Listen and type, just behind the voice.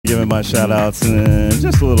giving my shout-outs in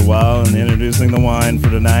just a little while and introducing the wine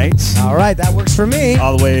for tonight. All right, that works for me.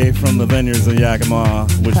 All the way from the vineyards of Yakima,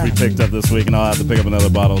 which we picked up this week, and I'll have to pick up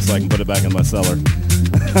another bottle so I can put it back in my cellar.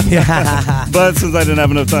 Yeah. But since I didn't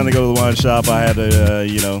have enough time to go to the wine shop, I had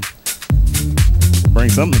to, bring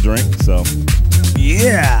something to drink. So,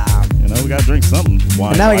 yeah. We got to drink something.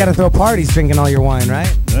 Wine. And now we got to throw parties drinking all your wine,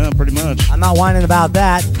 right? Yeah, pretty much. I'm not whining about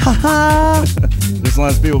that. Ha There's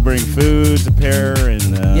lots of people bring food to pair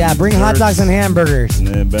and yeah, bring hot dogs and hamburgers. And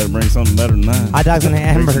then better bring something better than that. Hot dogs and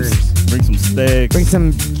hamburgers. Bring some steaks. Bring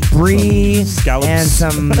some brie scallops and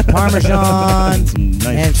some parmesan some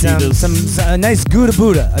nice and some a nice Gouda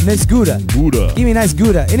Buddha. A nice Gouda. Buddha. Give me a nice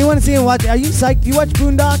Gouda. Anyone see and watch? Are you psyched? Do you watch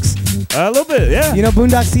Boondocks? A little bit, yeah. You know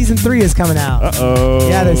Boondocks season 3 is coming out. Uh-oh.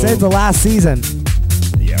 Yeah, they say it's the last season.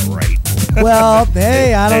 Yeah, right. Well,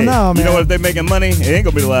 hey, I don't know, man. You know what? If they're making money, it ain't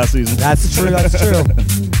gonna be the last season. That's true. That's true.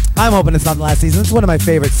 I'm hoping it's not the last season. It's one of my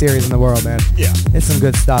favorite series in the world, man. Yeah. It's some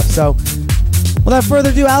good stuff. So, without further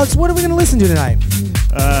ado, Alex, what are we going to listen to tonight?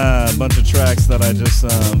 A bunch of tracks that I just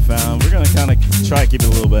found. We're going to kind of try to keep it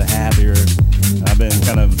a little bit happier. I've been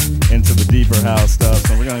kind of into the deeper house stuff,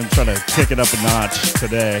 so we're going to try to kick it up a notch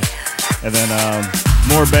today. And then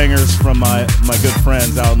more bangers from my good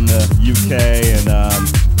friends out in the UK and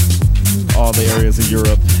all the areas of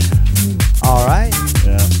Europe. All right.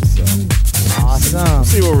 Yeah, so. Awesome.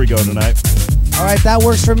 See where we go tonight. All right, that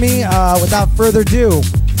works for me. Without further ado,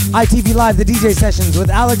 ITV Live, the DJ sessions with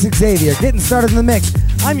Alex Xavier. Getting started in the mix.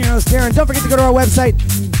 I'm your host, Darren. Don't forget to go to our website,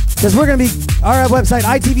 because we're going to be, our website,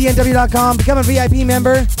 itvnw.com. Become a VIP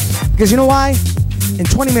member, because you know why? In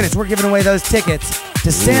 20 minutes, we're giving away those tickets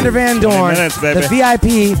to Sander Van Dorn, the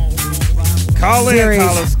VIP Call series.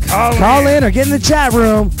 In, Call in or get in the chat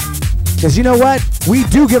room, because you know what? We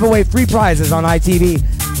do give away free prizes on ITV.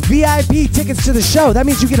 VIP tickets to the show. That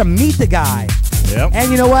means you get to meet the guy. Yep.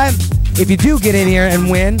 And you know what? If you do get in here and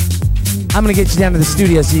win, I'm going to get you down to the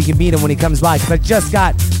studio so you can meet him when he comes by, because I just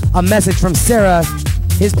got a message from Sarah,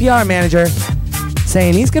 his PR manager,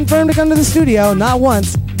 saying he's confirmed to come to the studio, not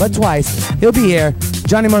once, but twice. He'll be here.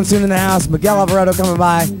 Johnny Monsoon in the house, Miguel Alvarado coming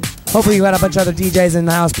by. Hopefully you got a bunch of other DJs in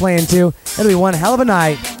the house playing too. It'll be one hell of a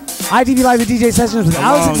night. ITV Live, the DJ sessions with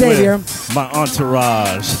Alex Xavier. My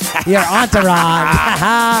entourage. Your entourage.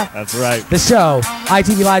 That's right. The show,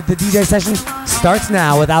 ITV Live, the DJ sessions, starts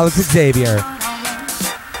now with Alex Xavier.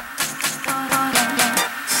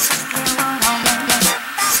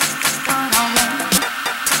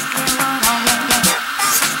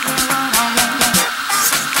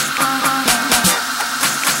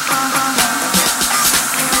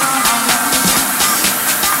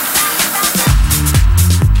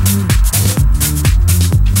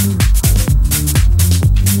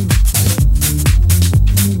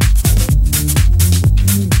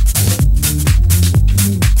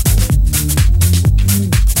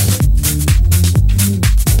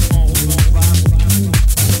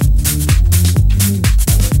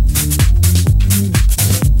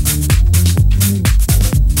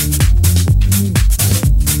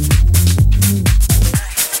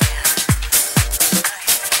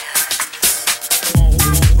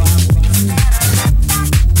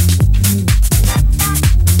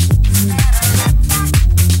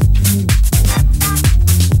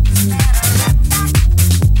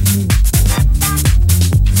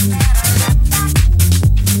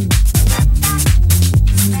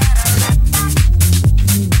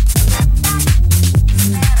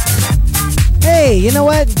 You know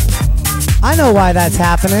what? I know why that's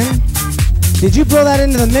happening. Did you blow that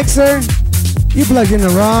into the mixer? You plugged in the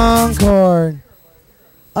wrong cord.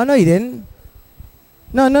 Oh, no, you didn't.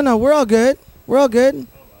 No. We're all good. We're all good.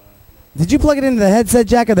 Did you plug it into the headset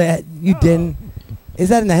jack or the... You didn't. Is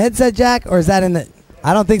that in the headset jack or is that in the...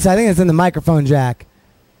 I don't think so. I think it's in the microphone jack.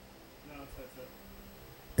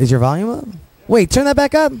 Is your volume up? Wait, turn that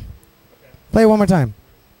back up. Play it one more time.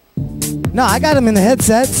 No, I got them in the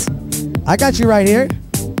headsets. I got you right here.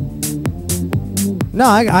 No,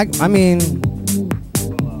 I mean,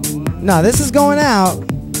 no, this is going out.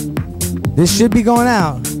 This should be going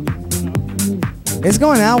out. It's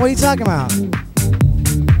going out. What are you talking about?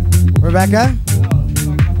 Rebecca?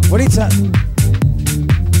 What are you talking?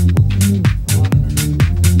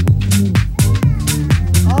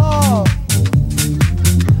 Oh.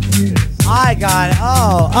 I got it.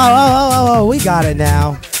 Oh, we got it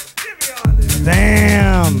now.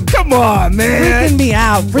 Damn. Come on, man. Freaking me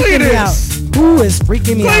out. Who is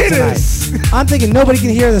freaking me out tonight? I'm thinking nobody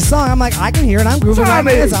can hear the song. I'm like, I can hear it. I'm grooving my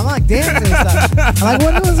hands. I'm like dancing and stuff. I'm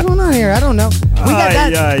like, what's going on here? I don't know. We got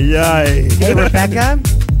that. Hey, Rebecca,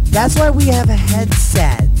 that's why we have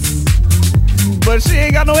headsets. But she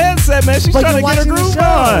ain't got no headset, man. She's trying to get her groove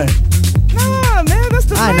on.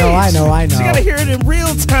 I know. You gotta hear it in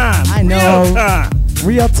real time. I know. Real time.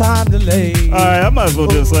 Real time delay. All right, I might as well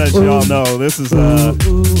just let y'all know this is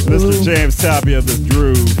Mr. James Tapia of this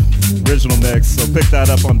Groove original mix. So pick that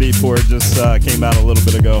up on Beatport. Just came out a little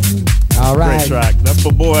bit ago. All right. Great track. That's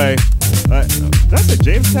my boy. Did I say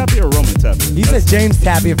James Tapia or Roman Tapia? You said James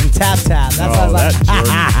Tapia from Tap Tap. That's what I was like.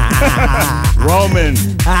 Roman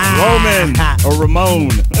or Ramon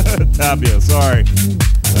Tapia. Sorry.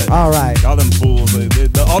 All right. All them fools.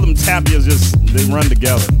 All them Tapias they run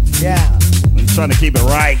together. Yeah. I'm trying to keep it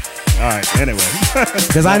right. All right. Anyway.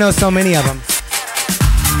 Because I know so many of them.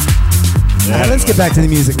 Yeah, All right, let's get back to the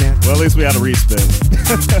music, man. Well, at least we had a respin.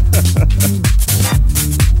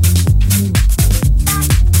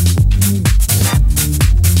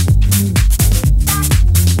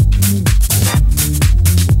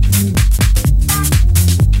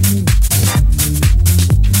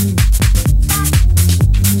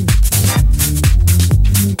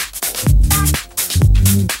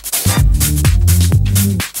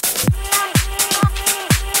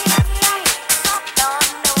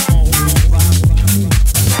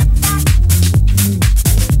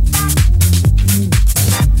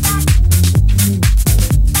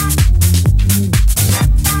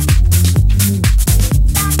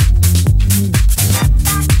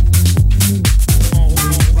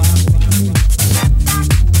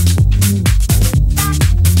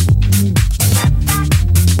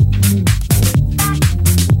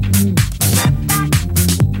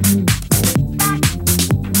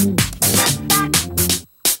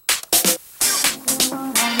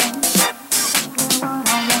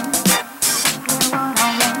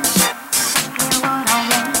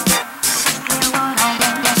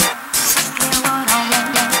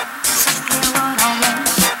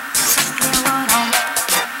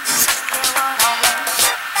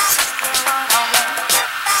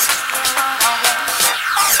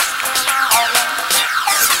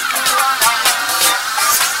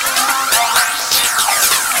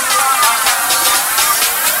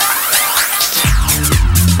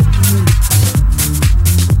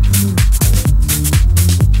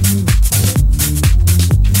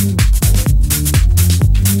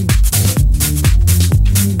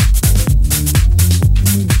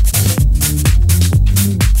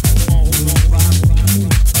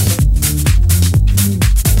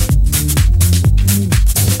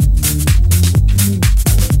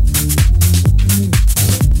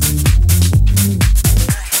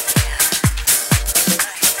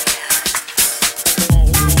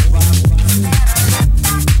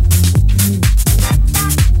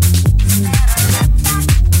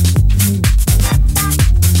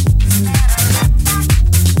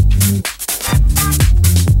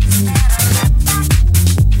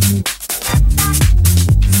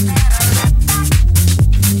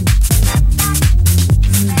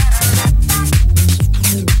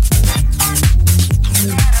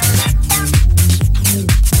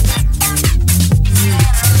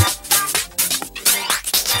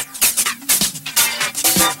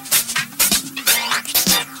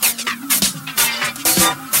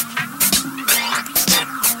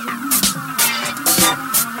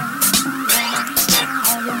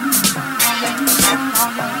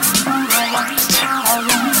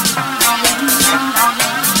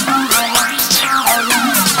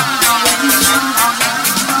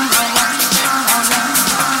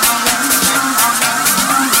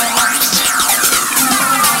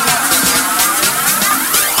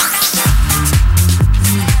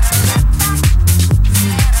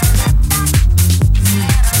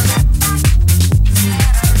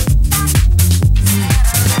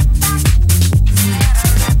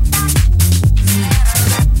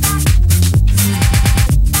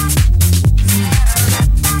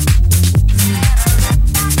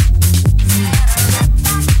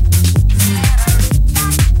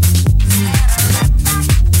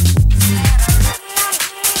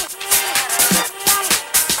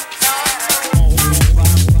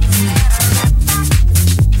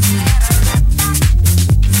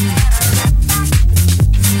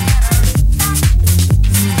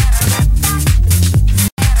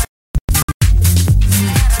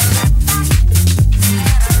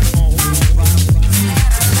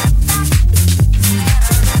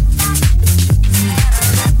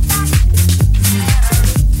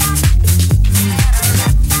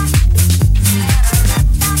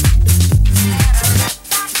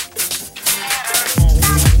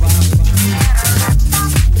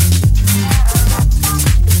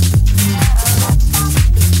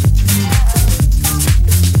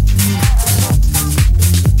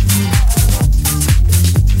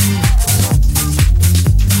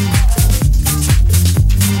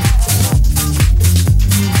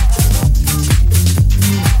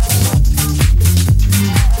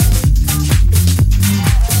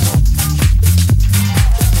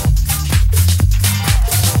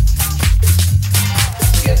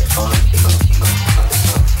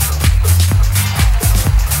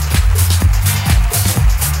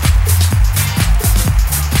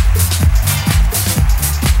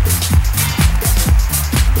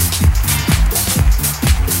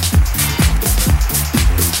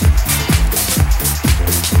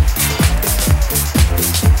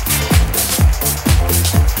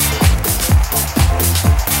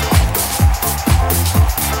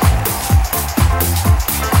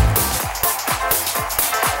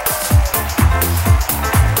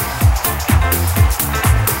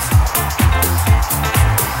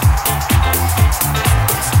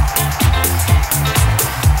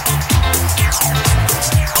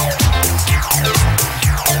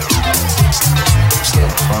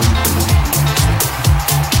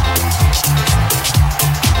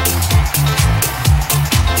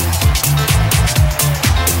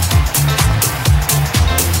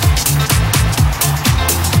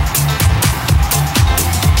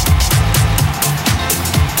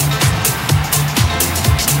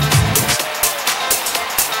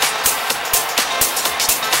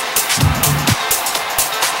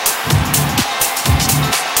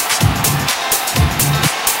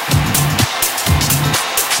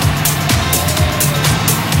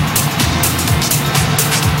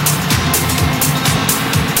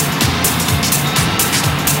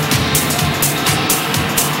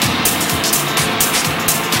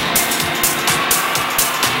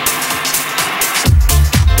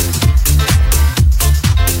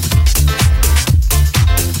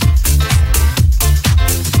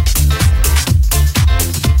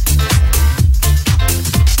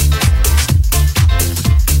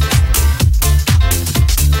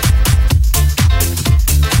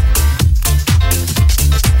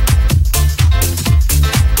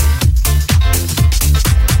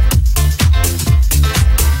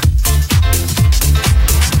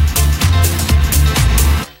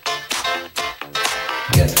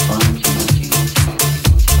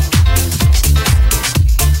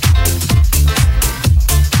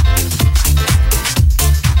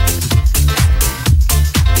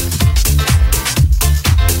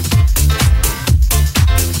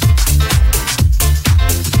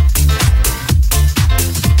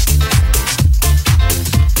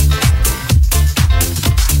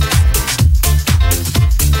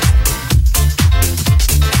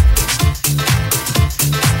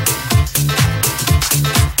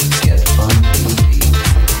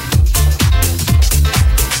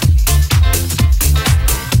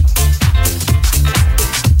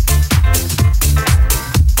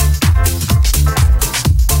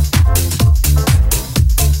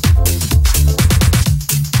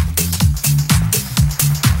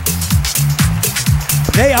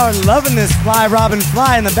 They are loving this Fly Robin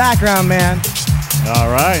Fly in the background, man.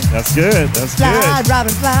 All right, that's good. That's Fly, good.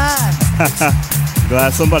 Robin, fly.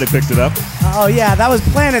 Glad somebody picked it up. Oh, yeah, that was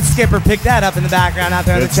Planet Skipper picked that up in the background out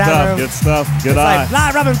there in Good the chat stuff. room. Good stuff. Good It's eye. like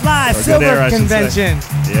Fly, Robin, Fly, Or good Silver air, I should Convention.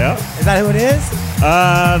 say. Yeah. Is that who it is?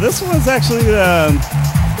 This one's actually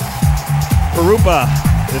Perupa.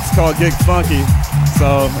 It's called Gig Funky.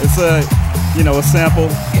 So it's a sample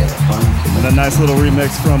and a nice little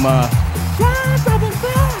remix from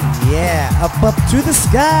Yeah, up to the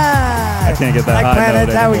sky. I can't get that like high Planet.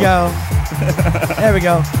 note There we anymore. go. There we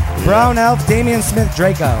go. Brown Elf, Damian Smith,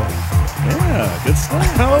 Draco. Yeah, good stuff.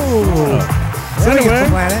 Oh. So There we go, anyway,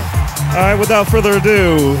 Planet. all right, without further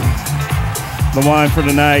ado, the wine for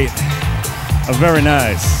tonight, a very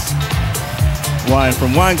nice wine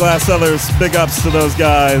from Wine Glass Cellars. Big ups to those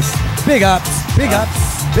guys. Big ups, big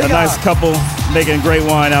ups, big A nice ups. couple making great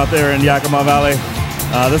wine out there in Yakima Valley.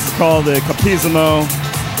 This is called the Capizamo.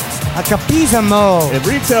 A Capizamo. It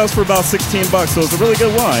retails for about $16, so it's a really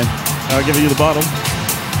good wine. I'll give you the bottle.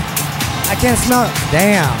 I can't smell it.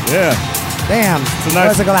 Damn. Yeah, Damn. it's a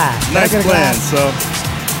nice, Where's the glass? Can I nice get a blend. glass? So,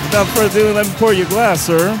 without further ado, let me pour you a glass,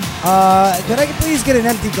 sir. Could I please get an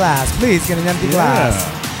empty glass? Please get an empty glass.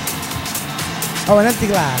 Oh, an empty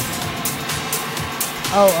glass.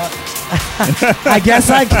 Oh, I guess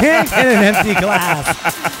I can get an empty glass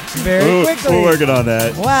very quickly. We're working on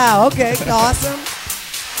that. Wow, okay, awesome.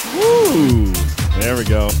 Woo! There we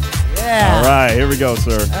go. Yeah. All right, here we go,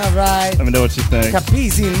 sir. All right. Let me know what you think.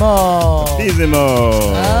 Capizimo. Capizamo.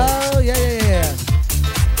 Oh,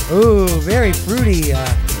 yeah. Ooh, very fruity.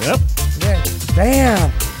 Yep.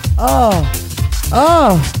 Damn. Oh.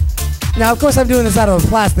 Now, of course, I'm doing this out of a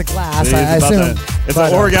plastic glass, See, I it's about assume. that. It's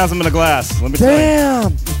But, an orgasm in a glass. Let me tell you.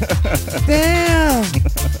 Damn.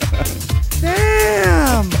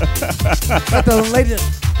 Damn. Got the latest.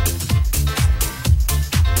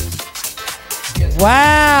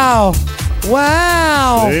 Wow. See?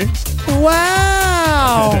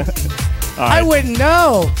 Wow. All I right. wouldn't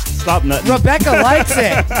know. Stop nutting. Rebecca likes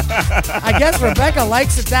it. I guess Rebecca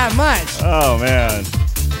likes it that much. Oh, man.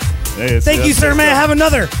 Hey, Thank you, sir. May I have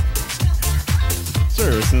another?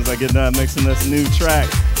 Sure, as soon as I get done mixing this new track.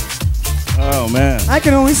 Oh, man. I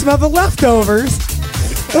can only smell the leftovers.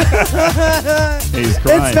 He's It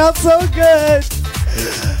crying. smelled so good.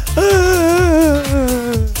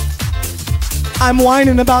 I'm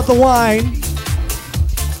whining about the wine.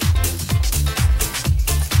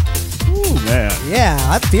 Ooh, man. Yeah,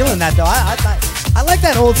 I'm feeling that though. I like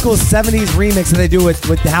that old school 70s remix that they do with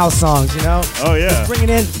the house songs, you know? Oh, yeah. Just bring it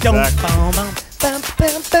in.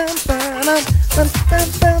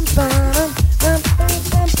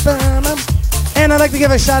 And I'd like to give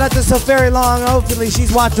a shout out to Safari Long. Hopefully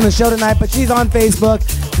she's watching the show tonight, but she's on Facebook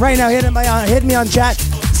right now. Hit me on chat.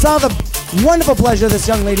 Saw the wonderful pleasure of this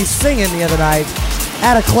young lady singing the other night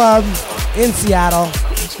at a club in Seattle.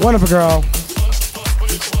 Wonderful girl.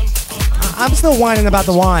 I'm still whining about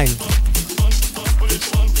the wine.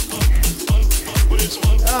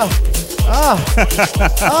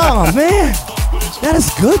 Oh man, that is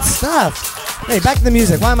good stuff. Hey, back to the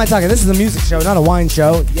music. Why am I talking? This is a music show, not a wine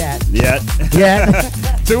show yet. Yet.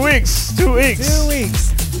 2 weeks. 2 weeks. 2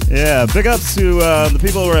 weeks. Yeah, big ups to the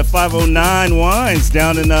people who are at 509 Wines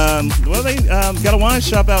down in, they got a wine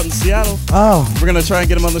shop out in Seattle. Oh. We're going to try and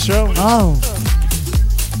get them on the show. Oh.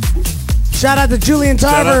 Shout out to Julian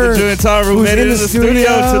Shout Tarver. out to Julian Tarver who who's made it in the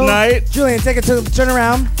studio tonight. Julian, take it to turn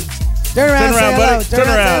around. Turn around, Turn around, say buddy. hello. Turn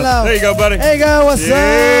around. Say hello. There you go, buddy. There you go. What's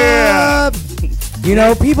Yeah. up? You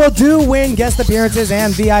know, people do win guest appearances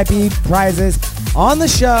and VIP prizes on the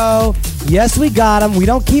show. Yes, we got them. We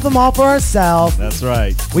don't keep them all for ourselves. That's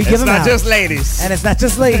right. We give them out. It's not just ladies. And it's not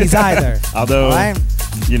just ladies either. Although, All right?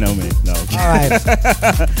 you know me. No. All right.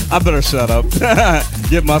 I better shut up.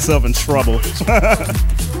 Get myself in trouble.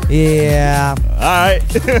 Yeah. All right.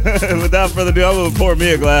 Without further ado, I'm going to pour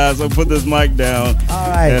me a glass. I'll put this mic down. All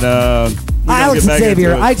right. And, we're gonna Alex get and back into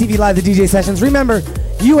Xavier, it. ITV Live, the DJ sessions. Remember,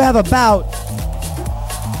 you have about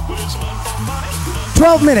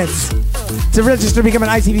 12 minutes to register to become an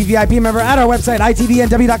ITV VIP member at our website,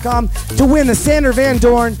 itvnw.com, to win the Sander Van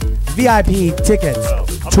Dorn VIP tickets.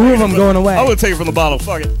 Two of them going away. I'm going to take it from the bottle.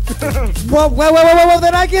 Fuck it. Whoa,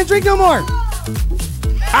 then I can't drink no more.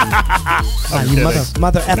 You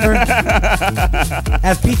mother effer.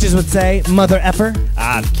 As Peaches would say, mother effer,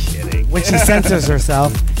 I'm kidding. when she censors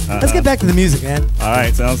herself. Let's get back to the music, man. All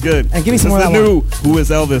right, sounds good. And give me some This more is of the that new Who is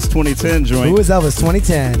Elvis 2010 joint. Who is Elvis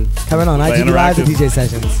 2010? Coming on By ITV Live, the Interactive. DJ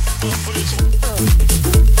sessions.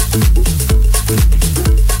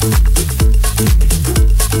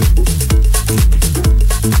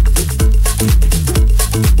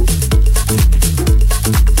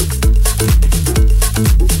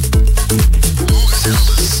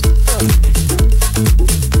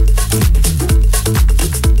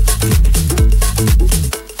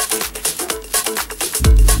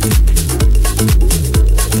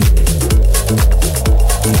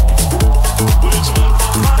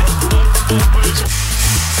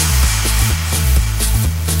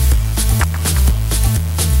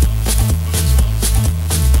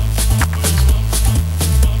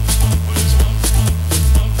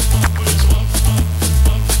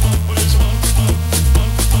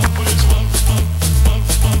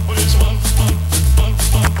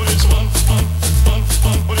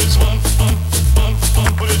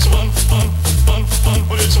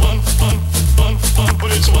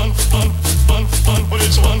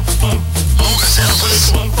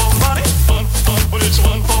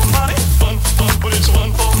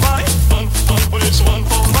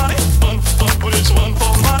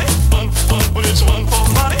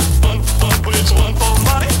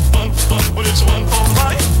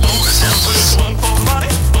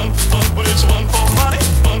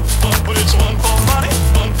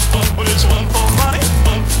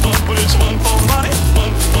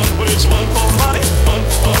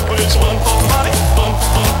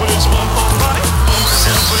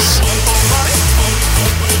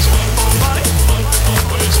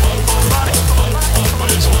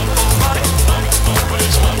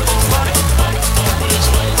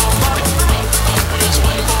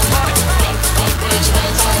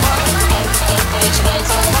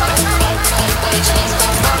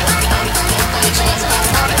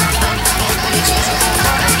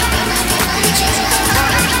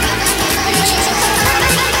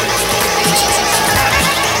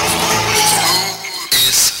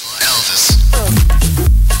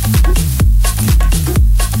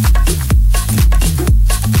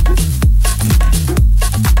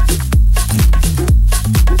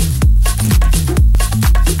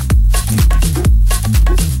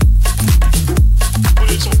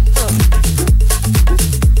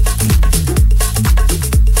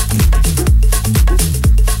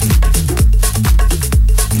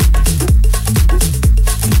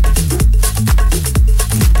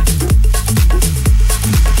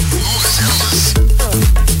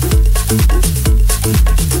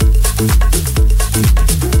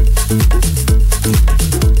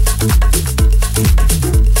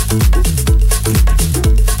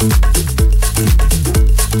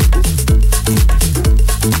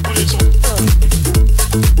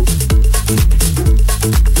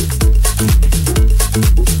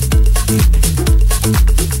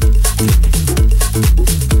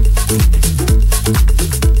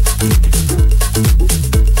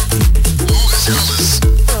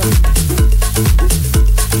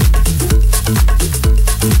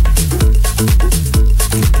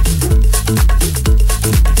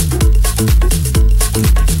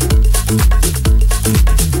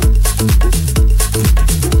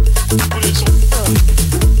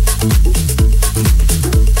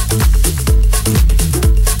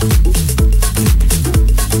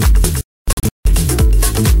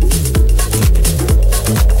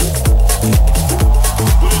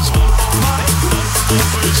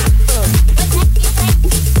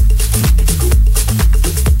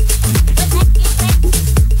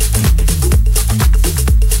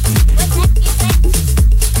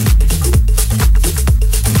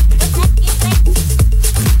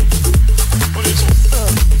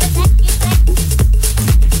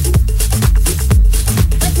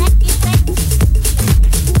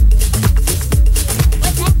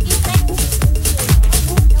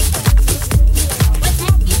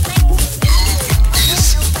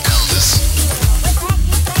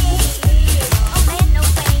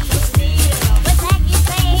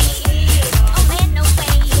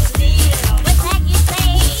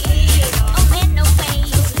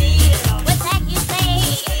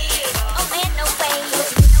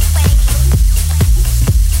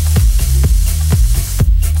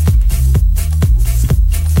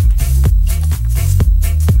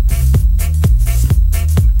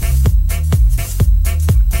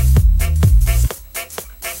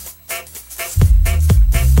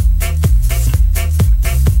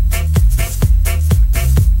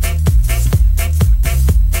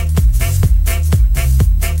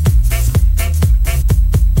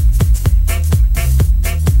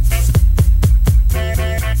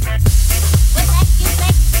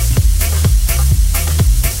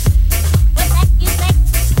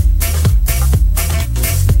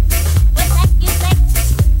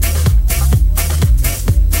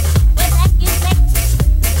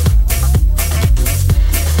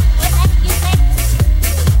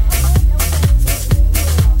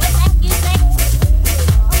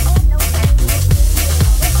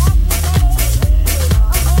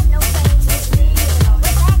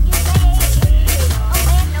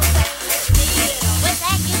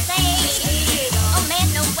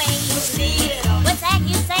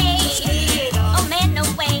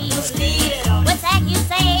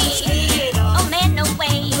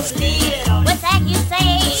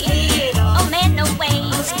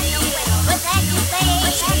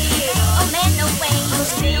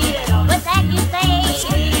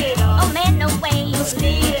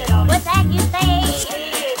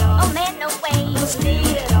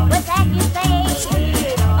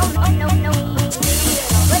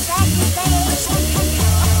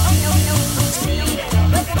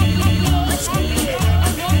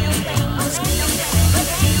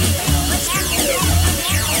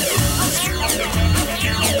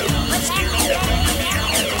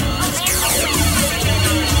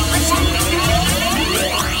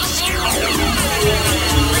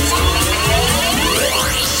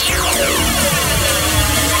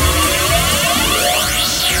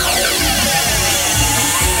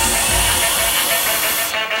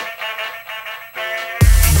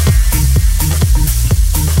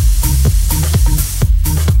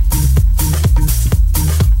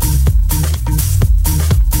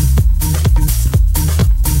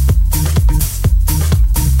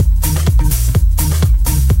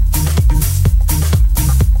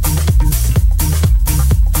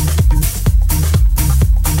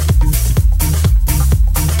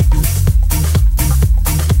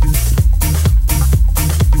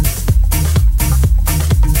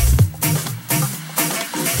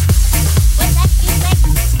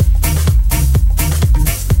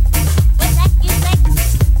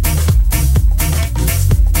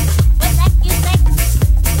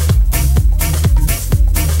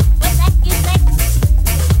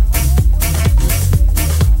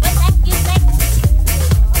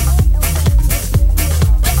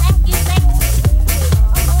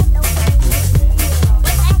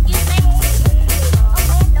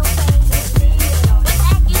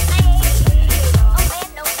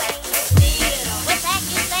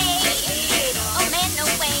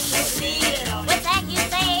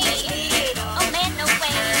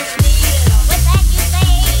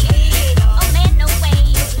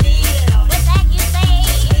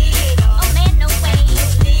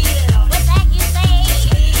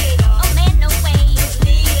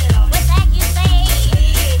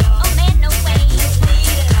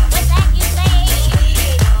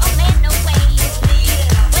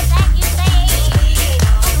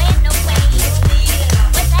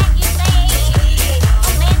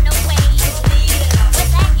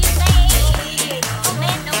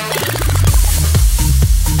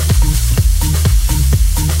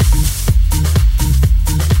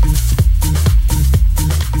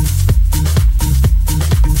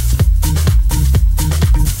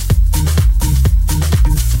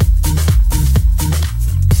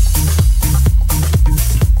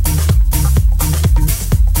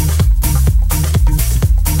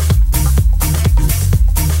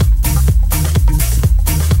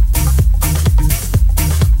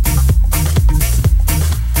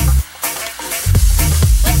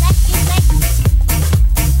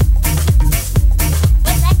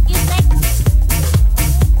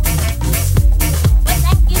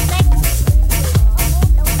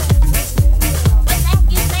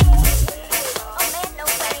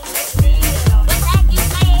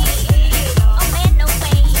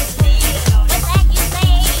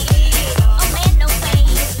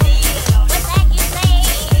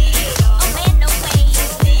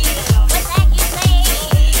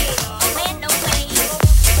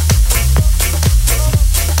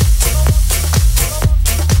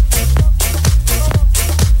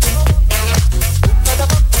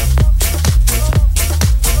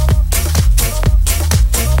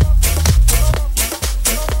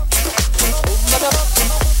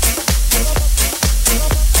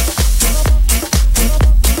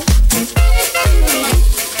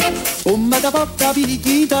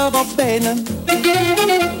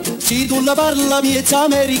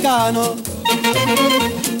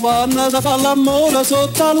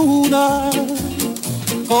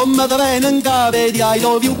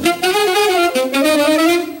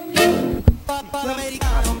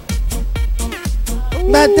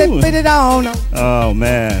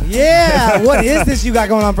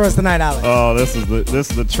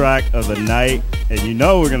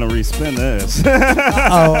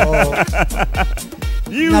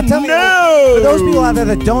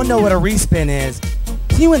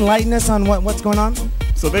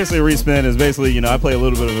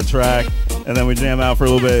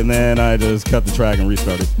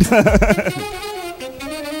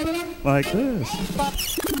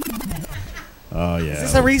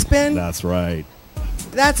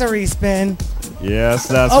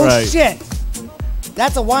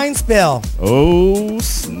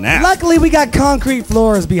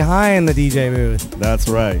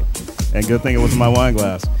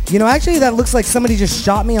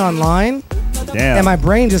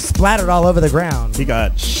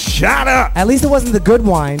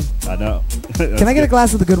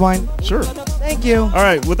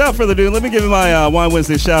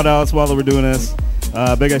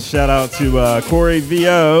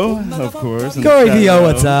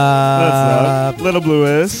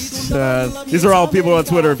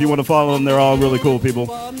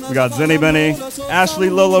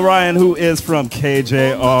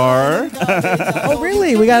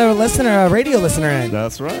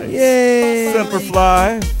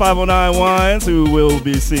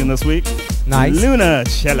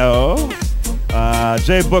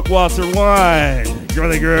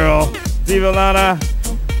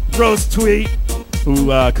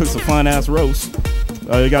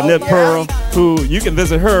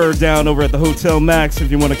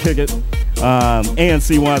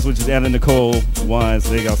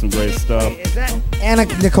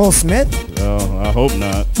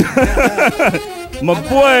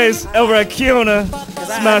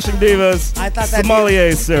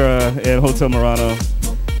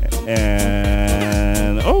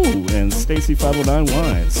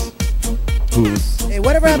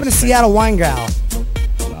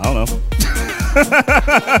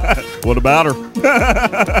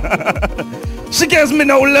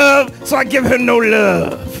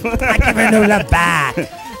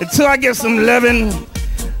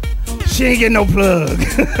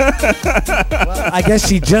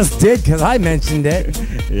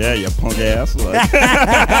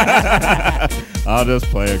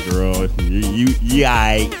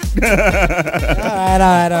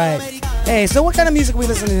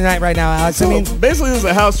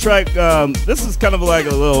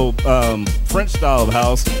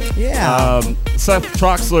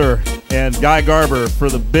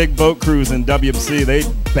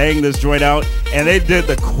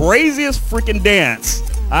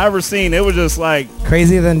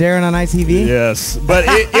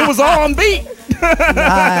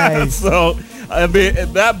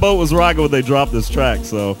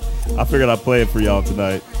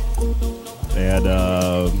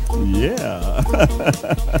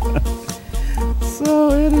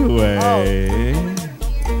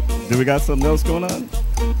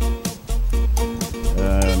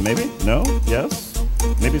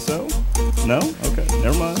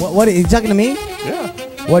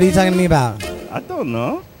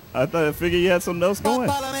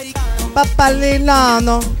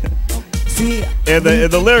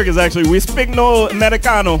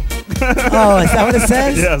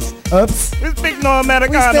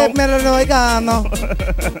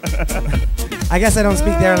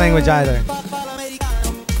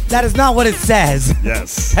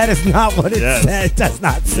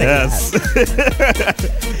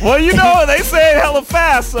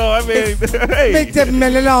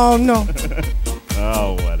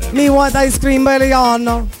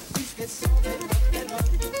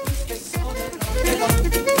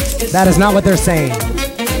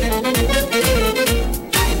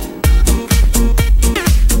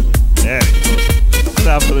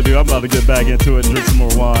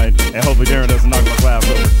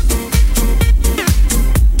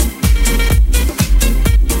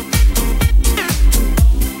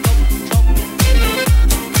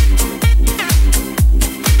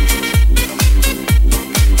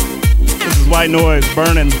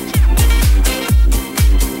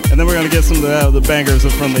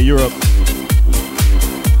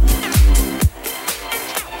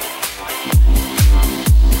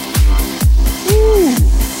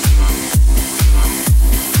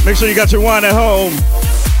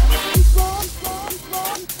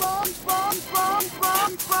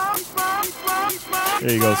 Mom.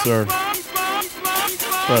 There you go, sir.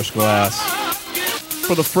 Fresh glass.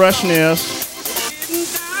 For the freshness.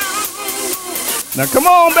 Now come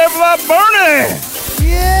on, baby, let's burn it.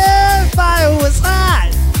 Yeah, fire was hot.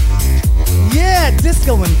 Yeah,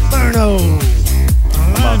 Disco Inferno.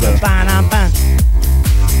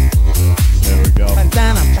 There we go.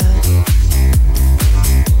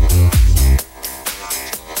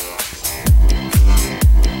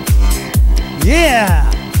 Yeah.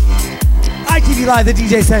 ITV Live, the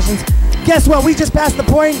DJ sessions. Guess what? We just passed the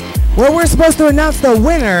point where we're supposed to announce the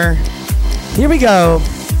winner. Here we go.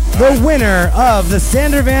 The winner of the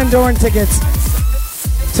Sander Van Doorn tickets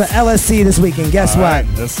to LSC this weekend. Guess what? Right,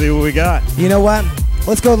 let's see what we got. You know what?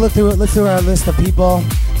 Let's go look through it. Let's do our list of people.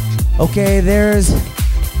 Okay, I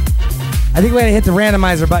think we're gonna hit the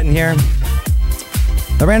randomizer button here.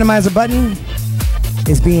 The randomizer button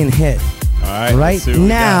is being hit. All right. Right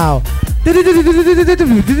now. Dude,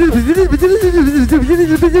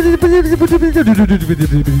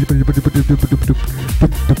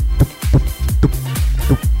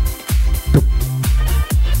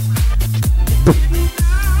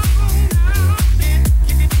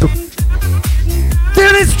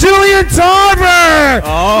 it's Julian Tarver!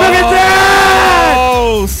 Oh, look at that!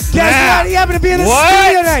 Oh, snap. Guess what? He happened to be in the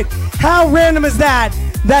studio tonight. How random is that?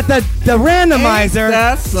 That the randomizer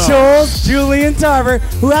chose Julian Tarver,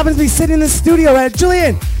 who happens to be sitting in the studio.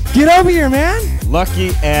 Julian, get over here, man.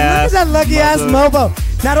 Lucky ass. Look at that lucky ass mofo.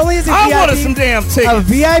 Not only is he I wanted some damn tickets. a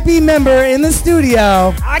VIP member in the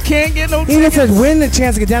studio, I can't get no he tickets. gets to win the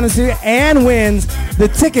chance to get down to the studio and wins the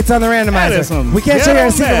tickets on the randomizer. We can't show you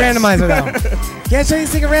our secret randomizer though. Can't show you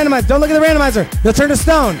secret randomizer. Don't look at the randomizer. You'll turn to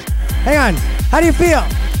stone. Hang on. How do you feel?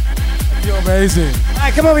 I feel amazing. All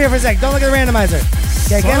right, come over here for a sec. Don't look at the randomizer.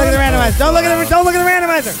 Okay, can't look at the randomizer. Don't look at the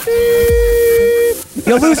randomizer.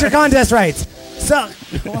 You'll lose your contest rights. So,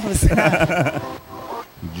 what was that?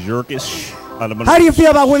 Jerkish. How do you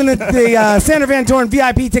feel about winning the Sander Van Doorn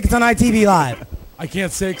VIP tickets on ITV Live? I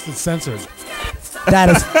can't say because it's censored. That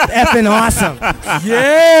is effing awesome.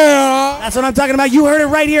 Yeah. That's what I'm talking about. You heard it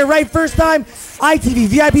right here, right first time. ITV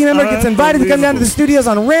VIP member gets invited to come down to the studios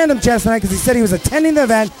on random chance tonight because he said he was attending the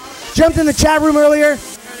event, jumped in the chat room earlier,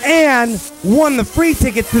 and won the free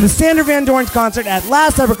tickets to the Sander Van Doorn's concert at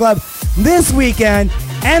Last Supper Club this weekend,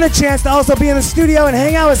 and a chance to also be in the studio and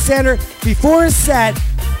hang out with Sander before his set.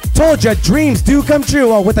 Told you, dreams do come true.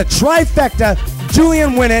 Well, with a trifecta,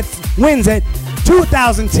 Julian wins it.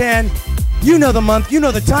 2010. You know the month, you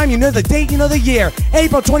know the time, you know the date, you know the year.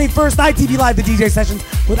 April 21st, ITV Live, the DJ sessions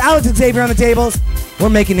with Alex and Xavier on the tables. We're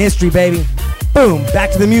making history, baby. Boom,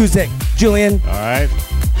 back to the music. Julian. All right.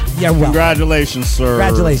 Yeah, well. Congratulations, sir.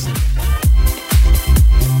 Congratulations.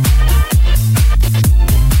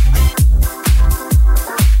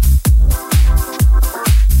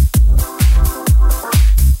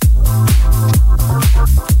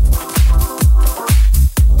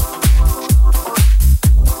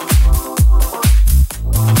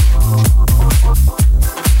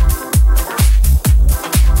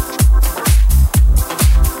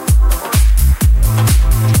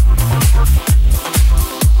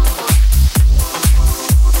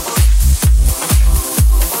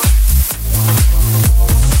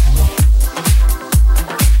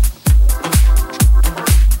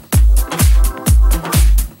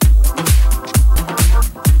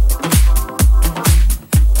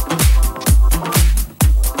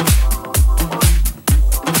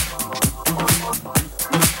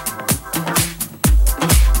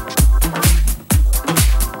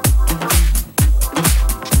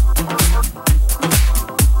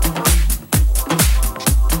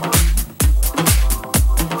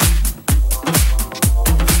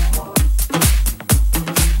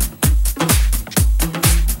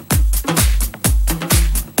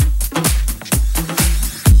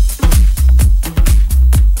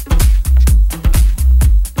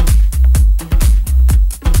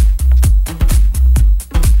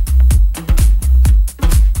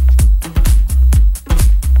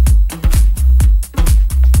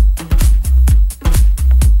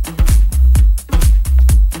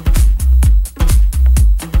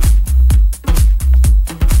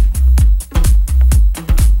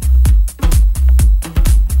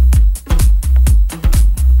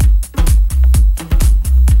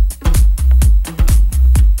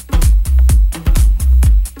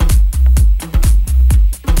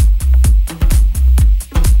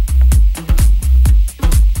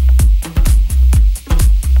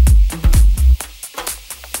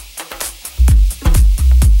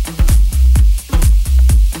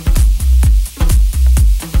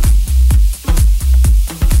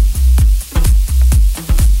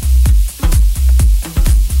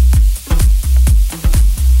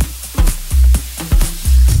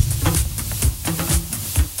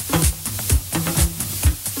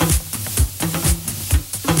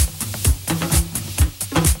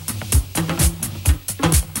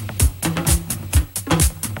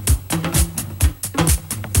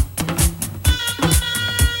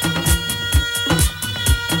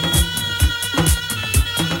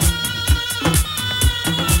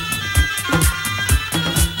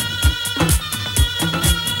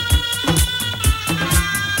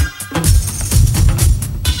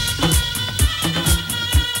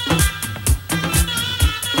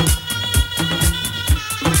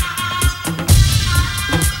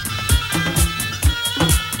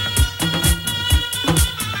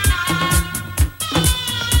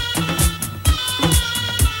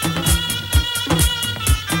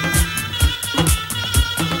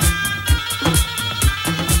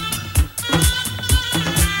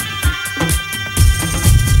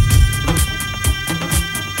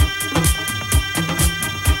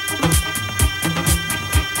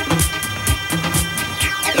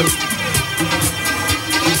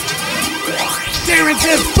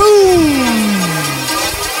 appearances. Boom!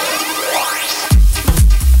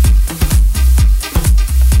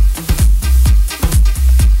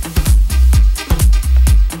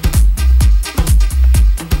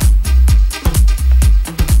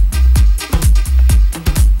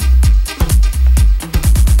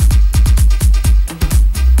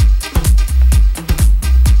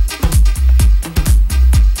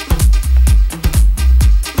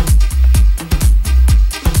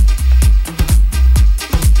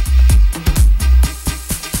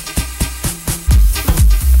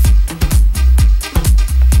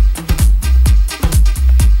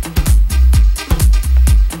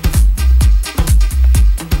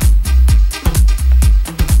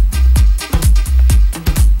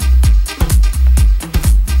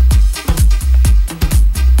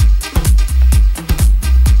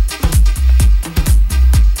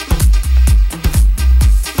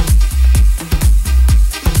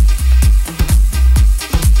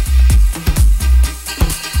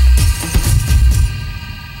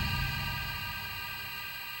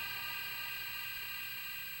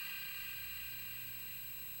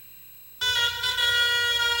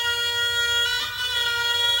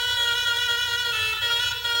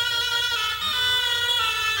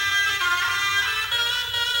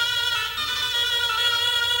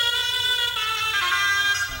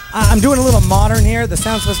 I'm doing a little modern here. The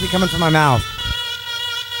sound's supposed to be coming from my mouth.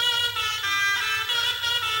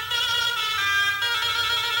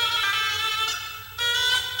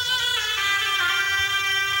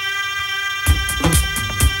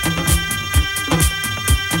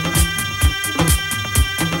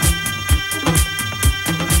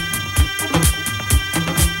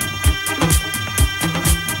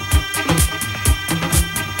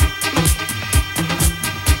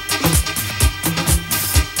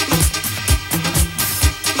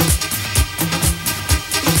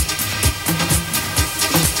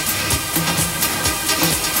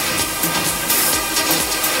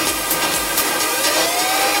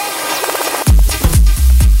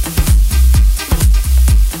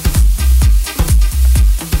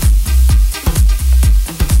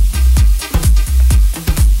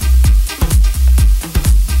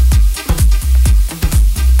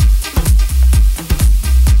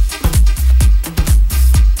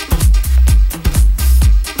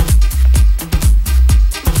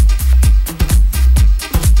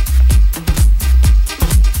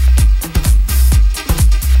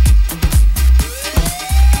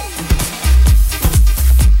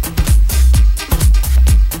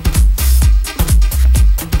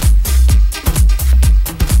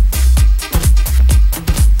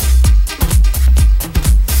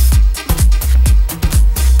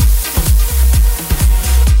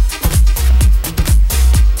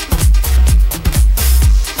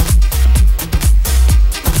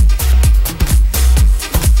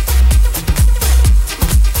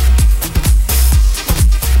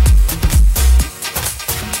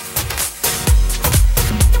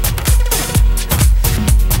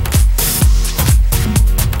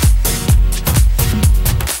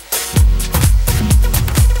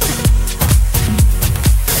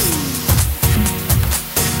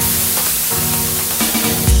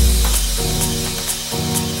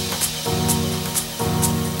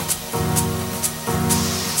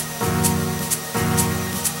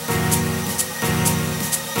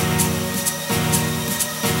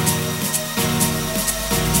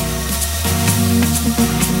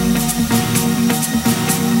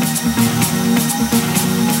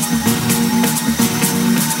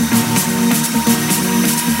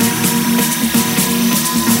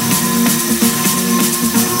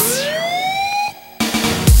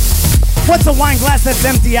 What's a wine glass that's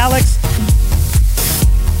empty, Alex?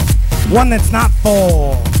 One that's not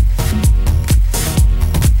full.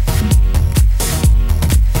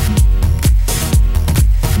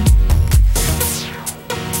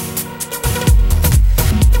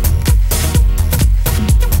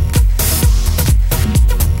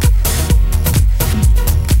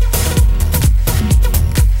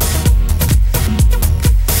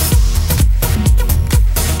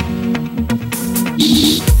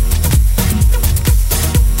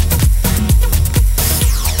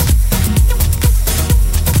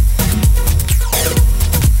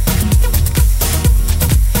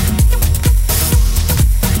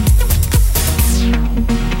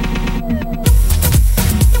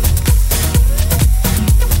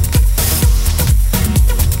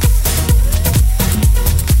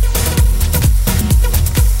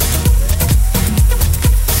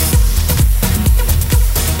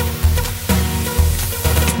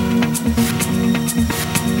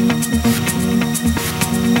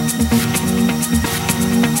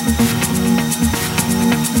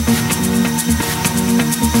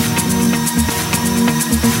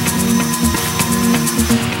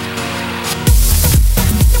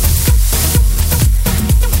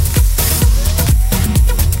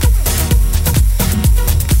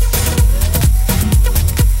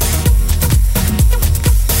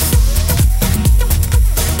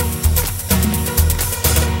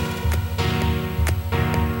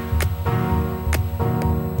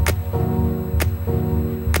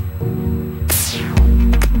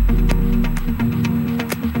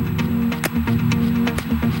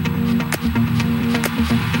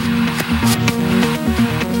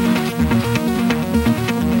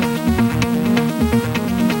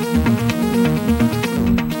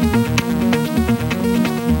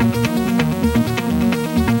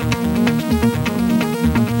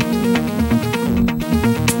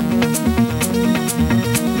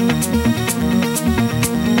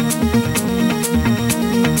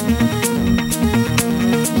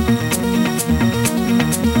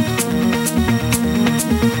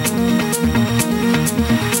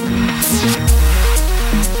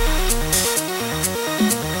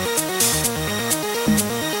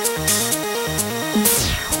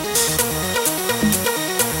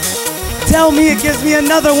 tell me it gives me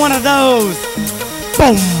another one of those.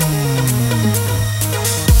 Boom.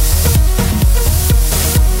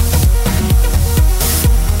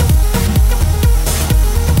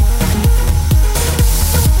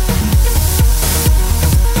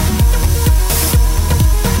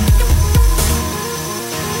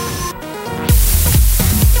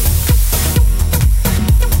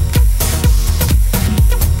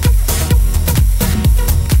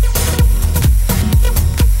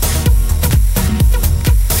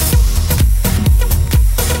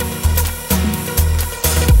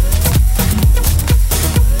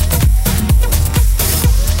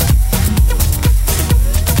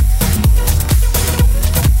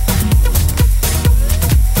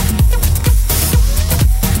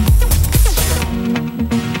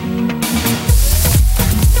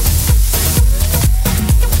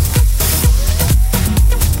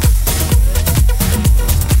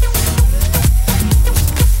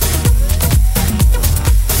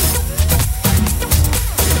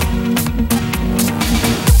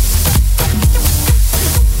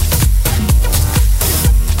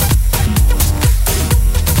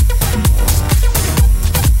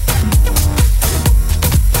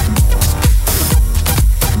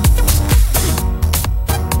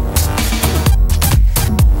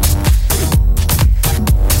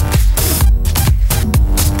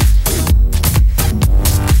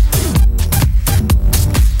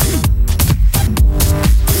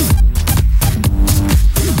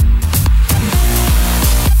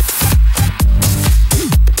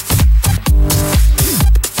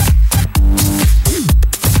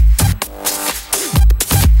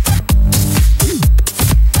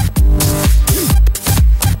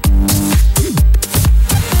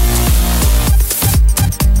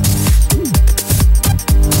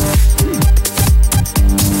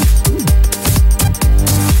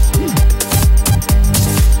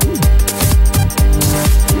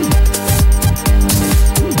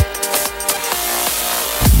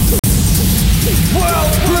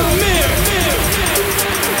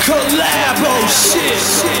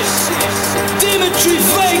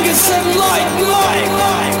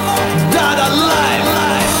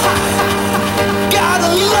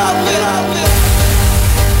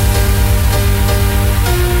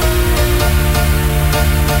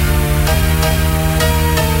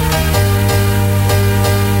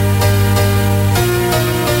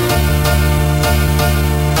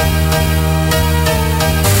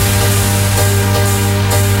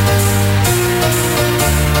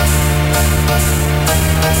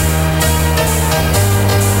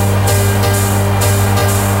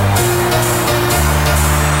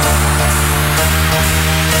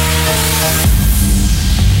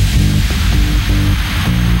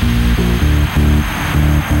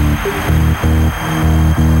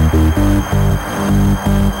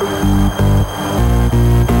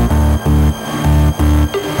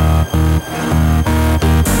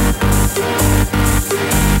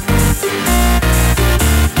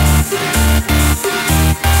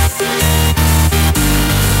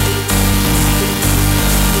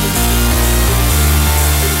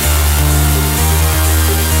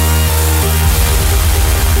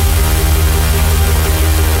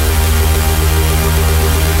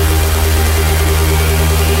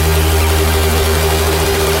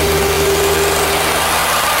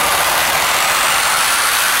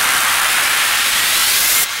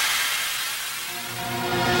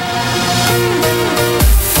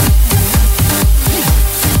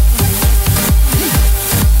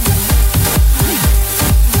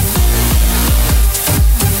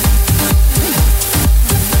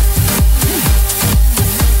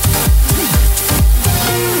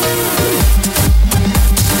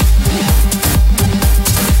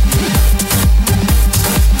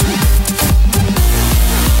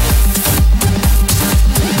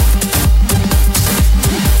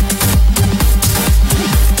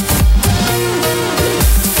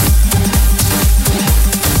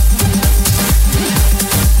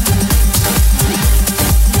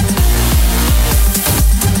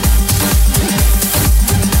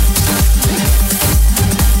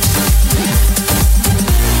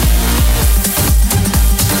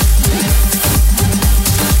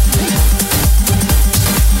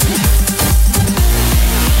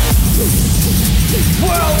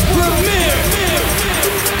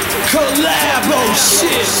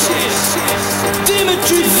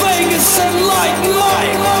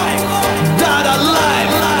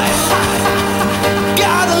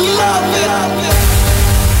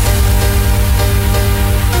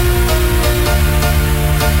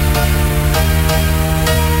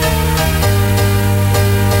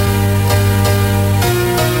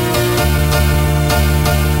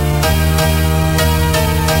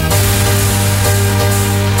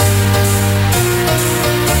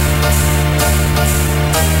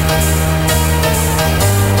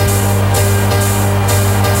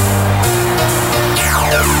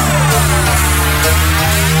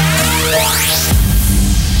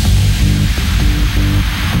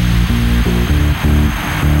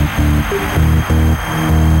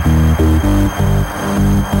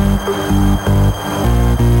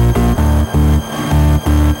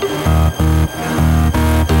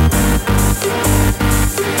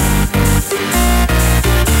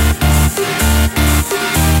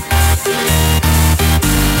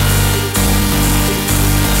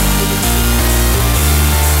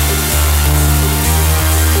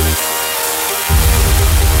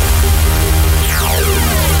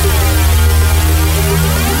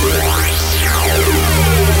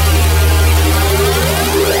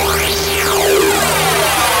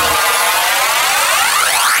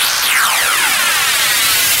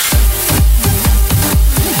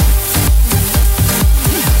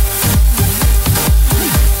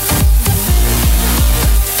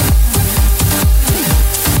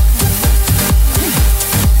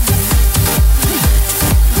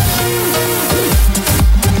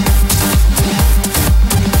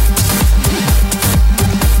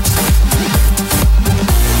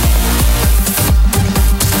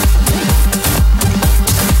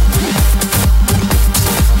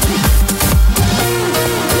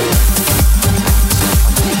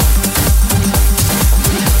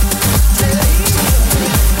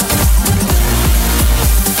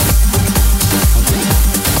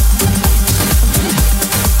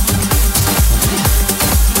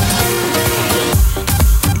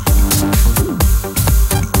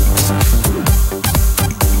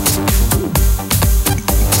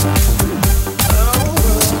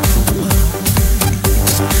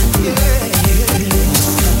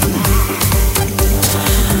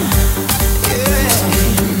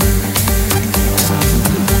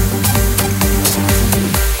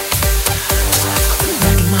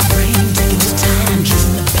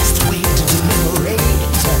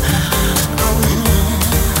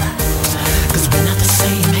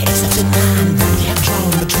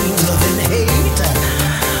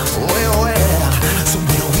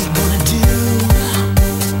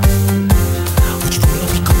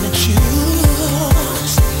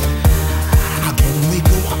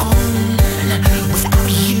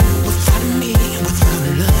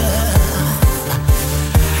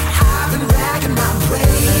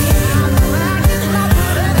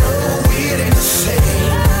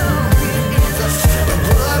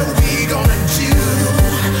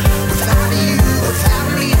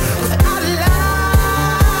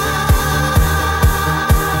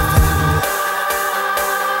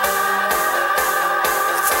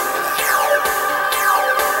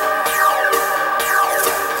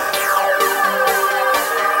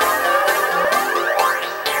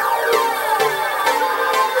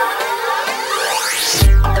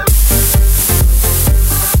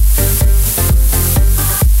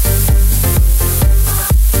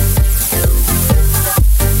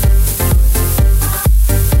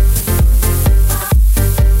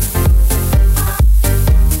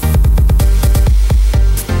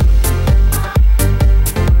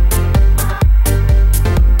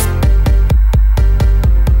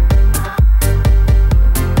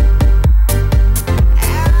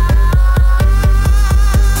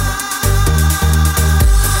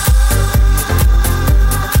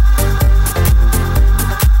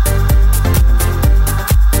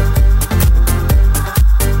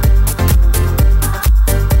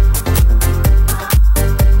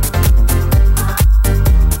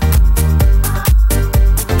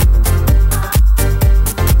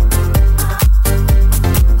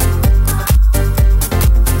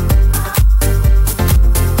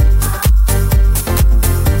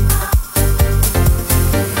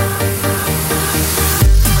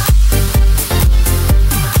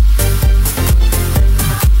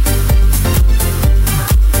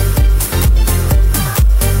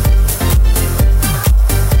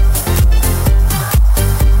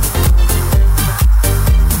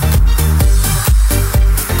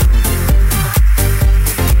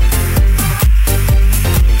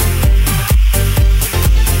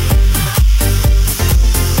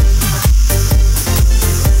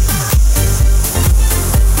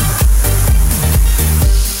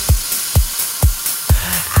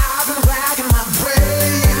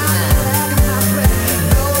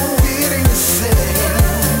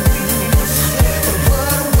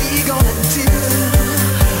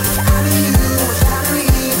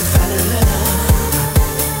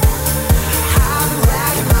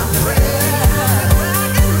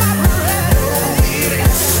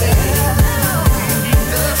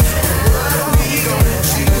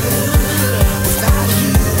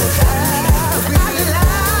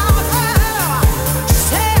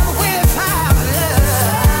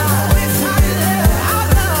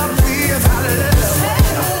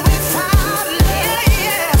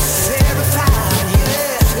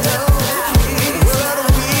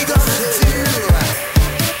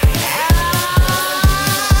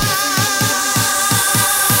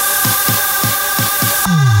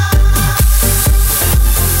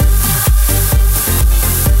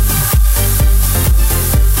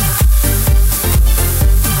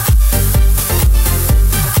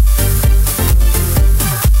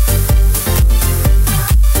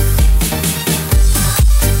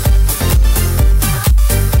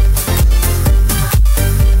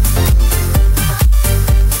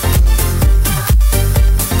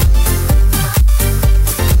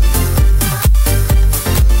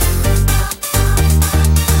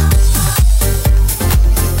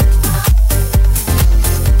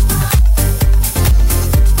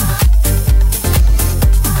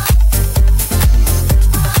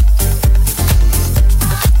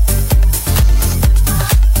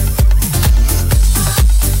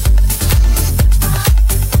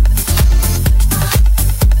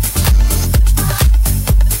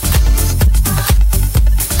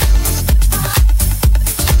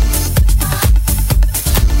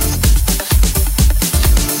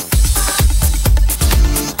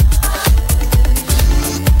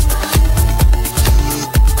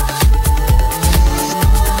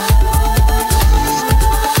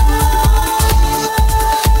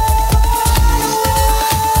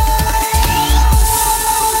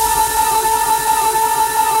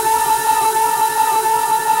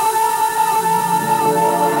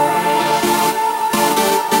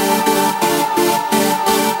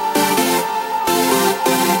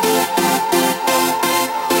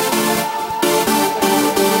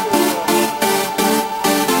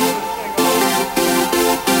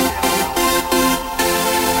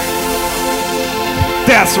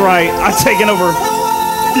 That's right. I'm taking over.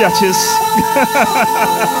 Bitches.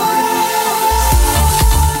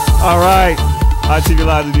 All right. ITV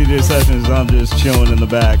Live the DJ Sessions. I'm just chilling in the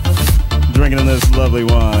back, drinking this lovely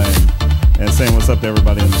wine, and saying what's up to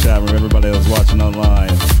everybody in the chat room, everybody that's watching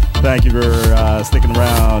online. Thank you for sticking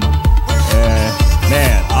around. And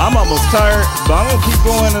man, I'm almost tired, but I'm gonna keep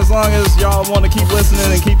going as long as y'all want to keep listening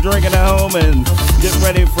and keep drinking at home and getting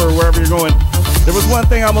ready for wherever you're going. There was one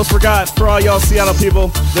thing I almost forgot for all y'all Seattle people.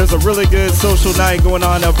 There's a really good social night going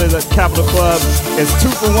on up at the Capitol Club. It's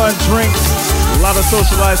 2-for-1 drinks. A lot of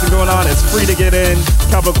socializing going on. It's free to get in.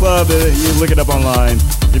 Capitol Club, you look it up online.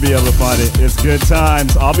 You'll be able to find it. It's good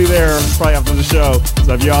times. I'll be there probably after the show.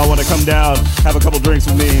 So if y'all want to come down, have a couple drinks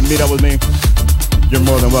with me, meet up with me, you're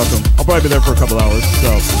more than welcome. I'll probably be there for a couple hours.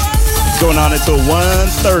 So it's going on until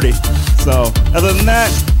 1:30. So other than that,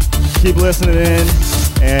 keep listening in.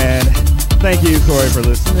 And thank you, Corey, for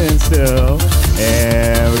listening still.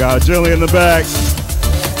 And we got Julie in the back.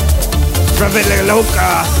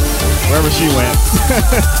 Loca. Wherever she went.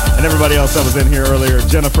 And everybody else that was in here earlier.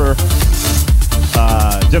 Jennifer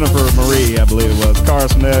Marie, I believe it was. Cara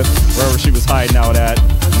Smith, wherever she was hiding out at.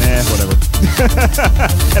 Nah, whatever.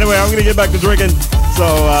 Anyway, I'm going to get back to drinking. So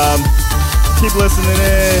keep listening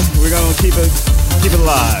in. We're going to keep it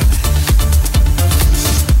alive.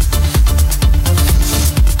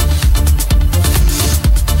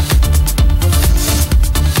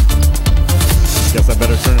 Guess I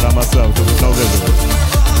better turn it on myself because there's no visitors.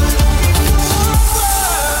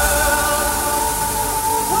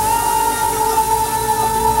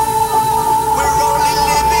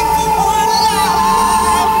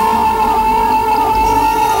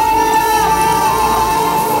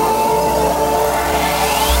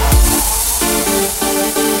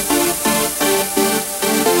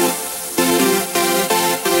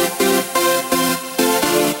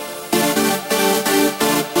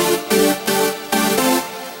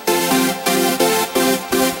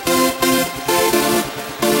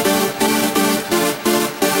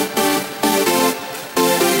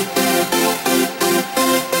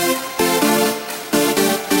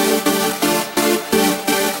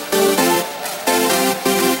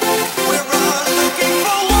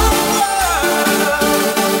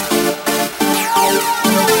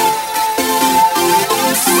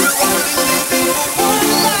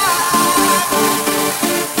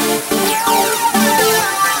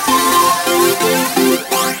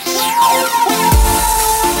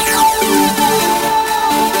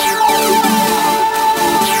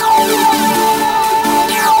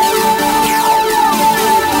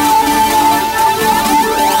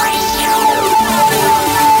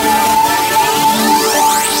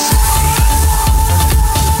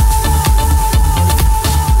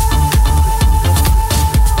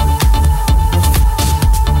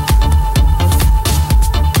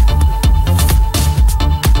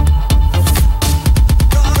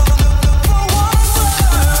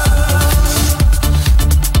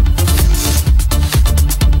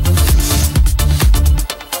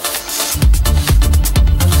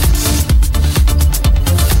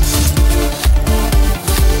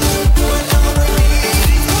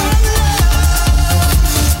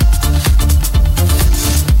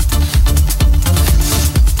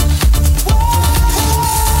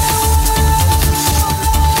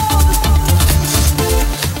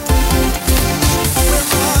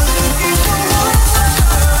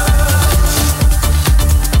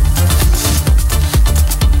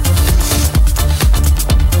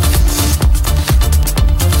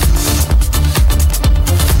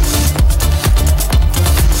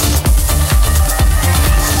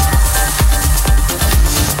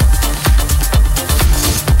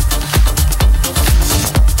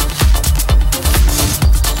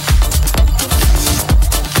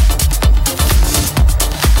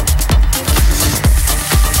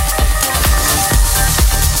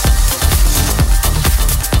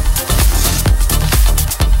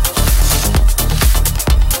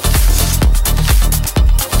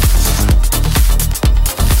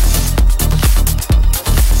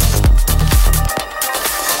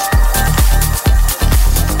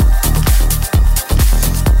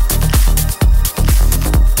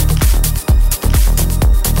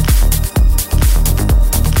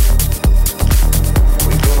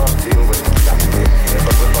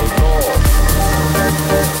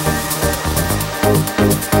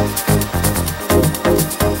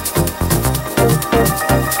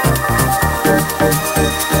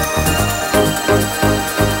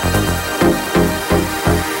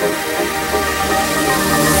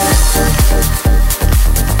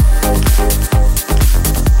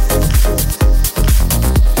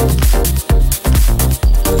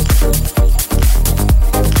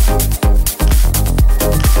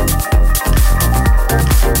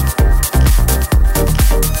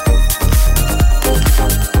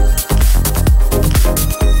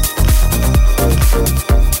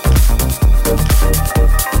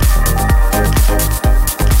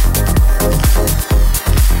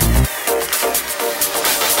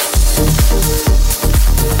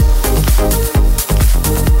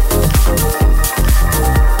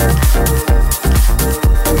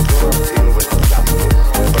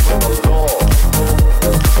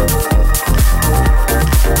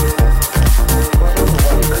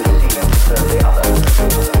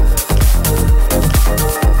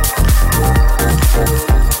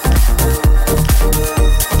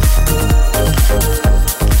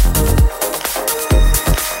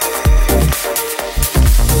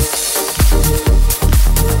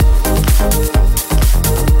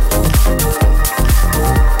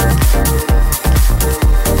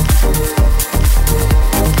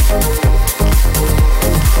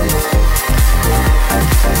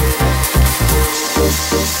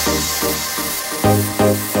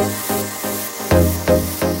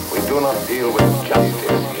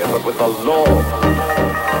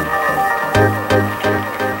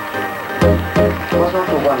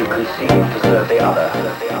 conceived to serve the other.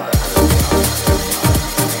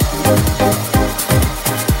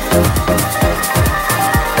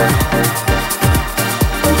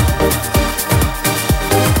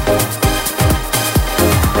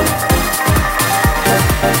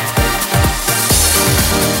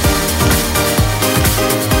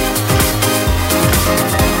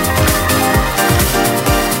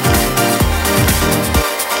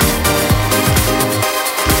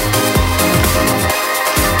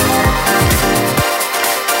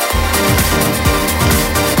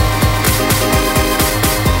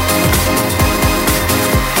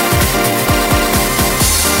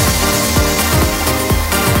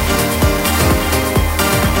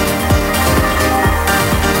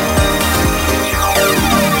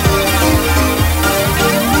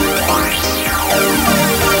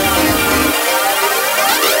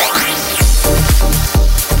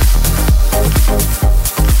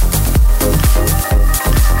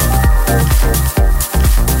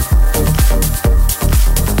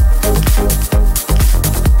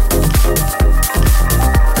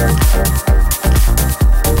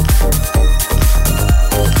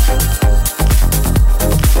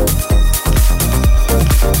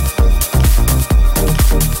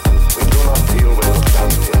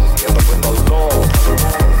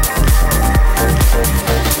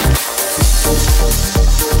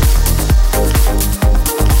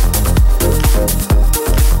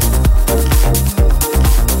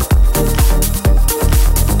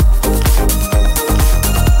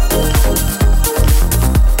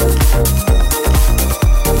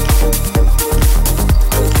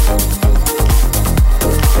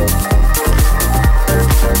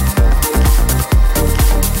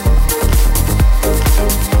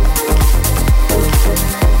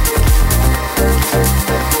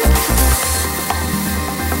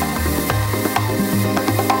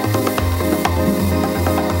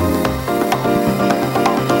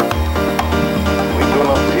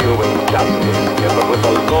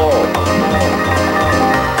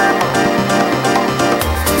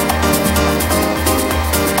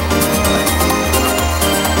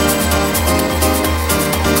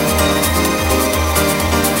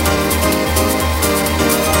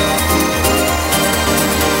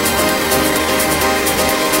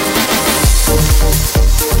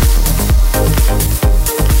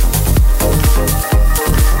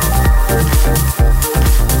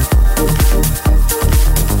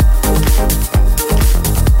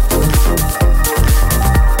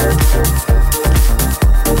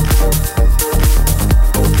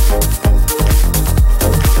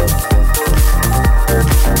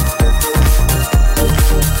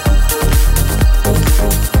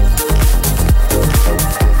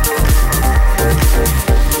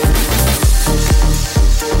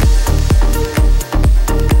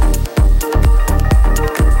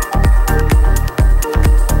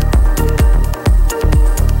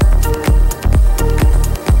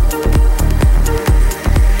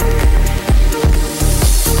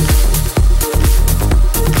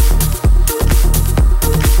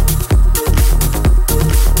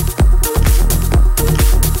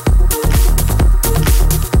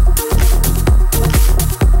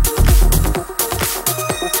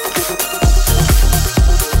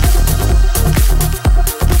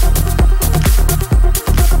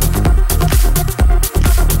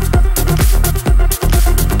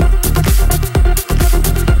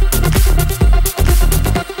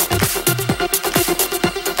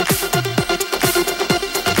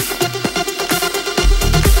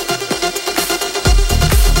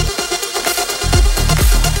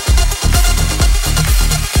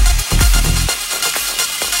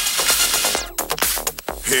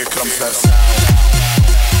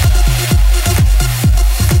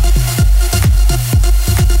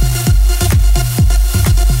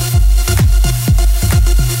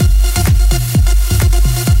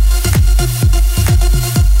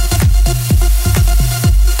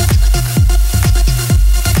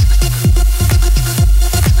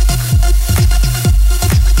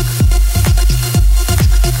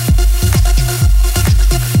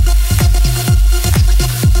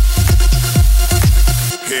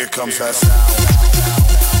 comes that sound.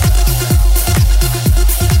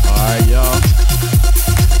 Alright, y'all.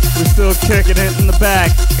 We're still kicking it in the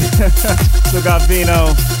back. Still got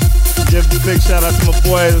Vino. Give a big shout out to my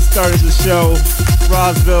boy that started the show,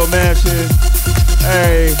 Roseville Mansion.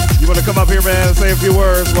 Hey, you want to come up here, man, and say a few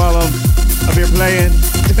words while I'm up here playing?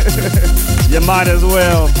 You might as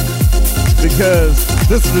well, because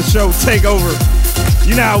this is the show takeover.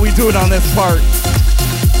 You know how we do it on this part,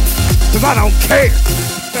 because I don't care.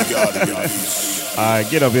 All right,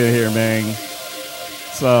 get up in here, man.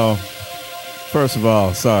 So, First of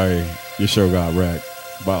all, sorry your show got wrecked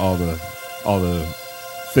by all the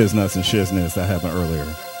fizz nuts and shizness that happened earlier.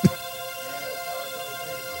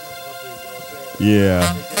 Yeah.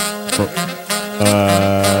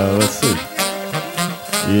 Let's see.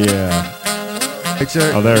 Yeah.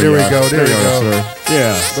 Oh, there we go. There we go. Sir.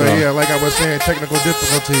 Yeah. But yeah, like I was saying, technical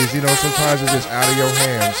difficulties, you know, sometimes it's just out of your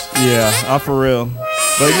hands. Yeah, for real.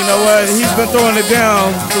 But you know what? He's been throwing it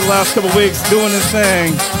down for the last couple weeks, doing his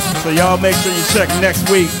thing. So y'all make sure you check next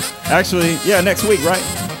week. Actually, yeah, next week, right?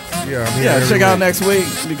 Yeah, I'm here check out next week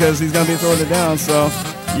because he's gonna be throwing it down. So,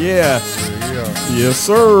 yeah. Yes,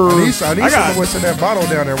 sir. I need some of what's in that bottle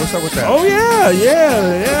down there. What's up with that? Oh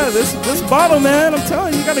yeah. This bottle, man. I'm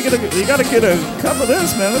telling you, you gotta get a cup of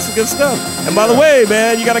this, man. This is good stuff. And by the way,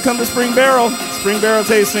 man, you gotta come to Spring Barrel. Spring Barrel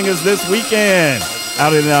tasting is this weekend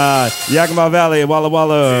out in Yakima Valley, Walla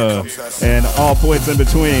Walla, and all points in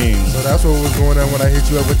between. So that's what was going on when I hit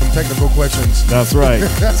you up with them technical questions. That's right.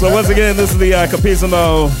 So once again, this is the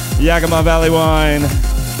Capissimo Yakima Valley wine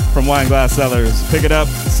from Wine Glass Cellars. Pick it up,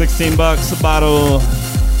 $16 a bottle.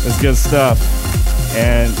 It's good stuff.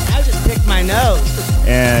 And I just picked my nose.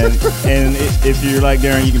 And if you're like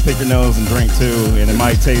Darren, you can pick your nose and drink too, and it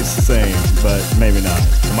might taste the same, but maybe not.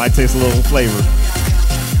 It might taste a little flavor.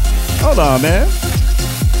 Hold on, man.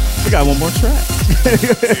 We got one more track.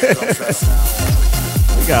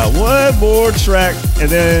 We got one more track, and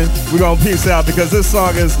then we're gonna peace out because this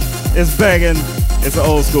song is banging. It's an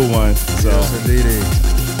old school one. So. Yes, indeed.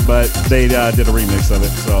 But they did a remix of it.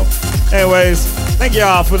 So, anyways, thank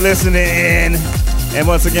y'all for listening in. And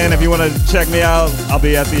once again, if you want to check me out, I'll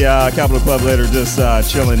be at the Capitol Club later, just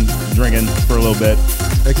chilling, drinking for a little bit.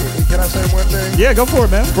 Hey, can I say one thing? Yeah, go for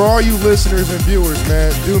it, man. For all you listeners and viewers,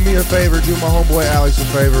 man, do me a favor, do my homeboy Alex a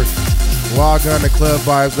favor. Log on to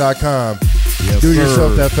clubvibes.com. Yes, do sir.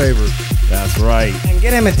 yourself that favor. That's right. And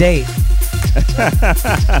get him a date.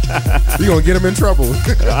 You're going to get him in trouble.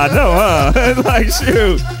 I know, huh? Like,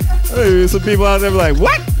 shoot. Some people out there be like,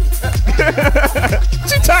 what?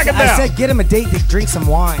 What you talking about? I said get him a date to drink some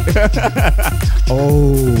wine.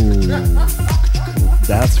 Oh,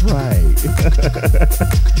 that's right.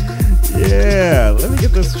 Yeah, let me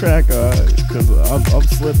get this track on because I'm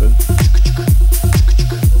slipping.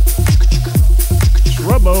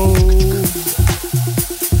 Trouble.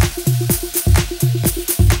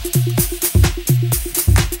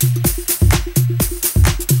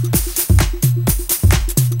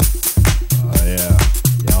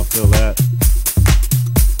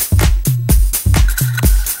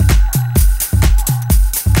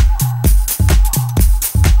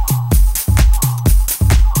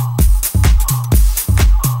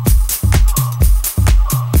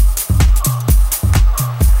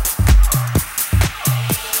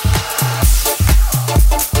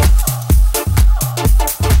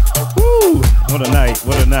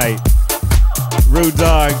 What a night. Rude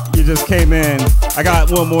Dog, you just came in. I got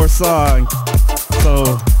one more song,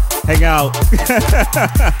 so hang out.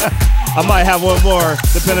 I might have one more,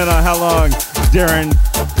 depending on how long Darren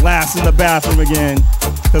lasts in the bathroom again,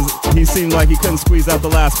 because he seemed like he couldn't squeeze out the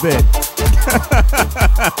last bit.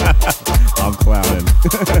 I'm clowning.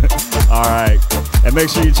 All right. And make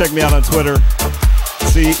sure you check me out on Twitter.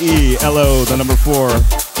 CELO, the number 4,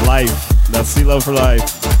 life. That's CeeLo for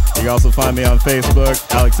life. You can also find me on Facebook,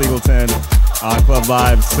 Alex Eagleton, on Club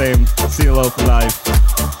Vibes, same CeeLo for life.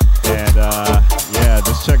 And yeah,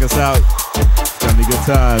 just check us out. It's gonna be good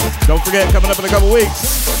times. Don't forget, coming up in a couple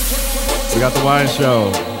weeks, we got the wine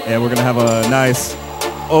show, and we're gonna have a nice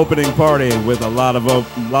opening party with a lot of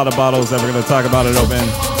bottles that we're gonna talk about it open.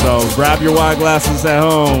 So grab your wine glasses at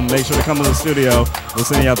home. Make sure to come to the studio. We'll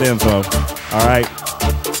send you out the info. All right.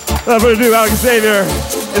 Without further ado, Alex Xavier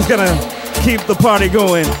is gonna keep the party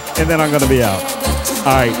going, and then I'm gonna be out.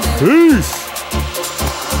 All right, peace.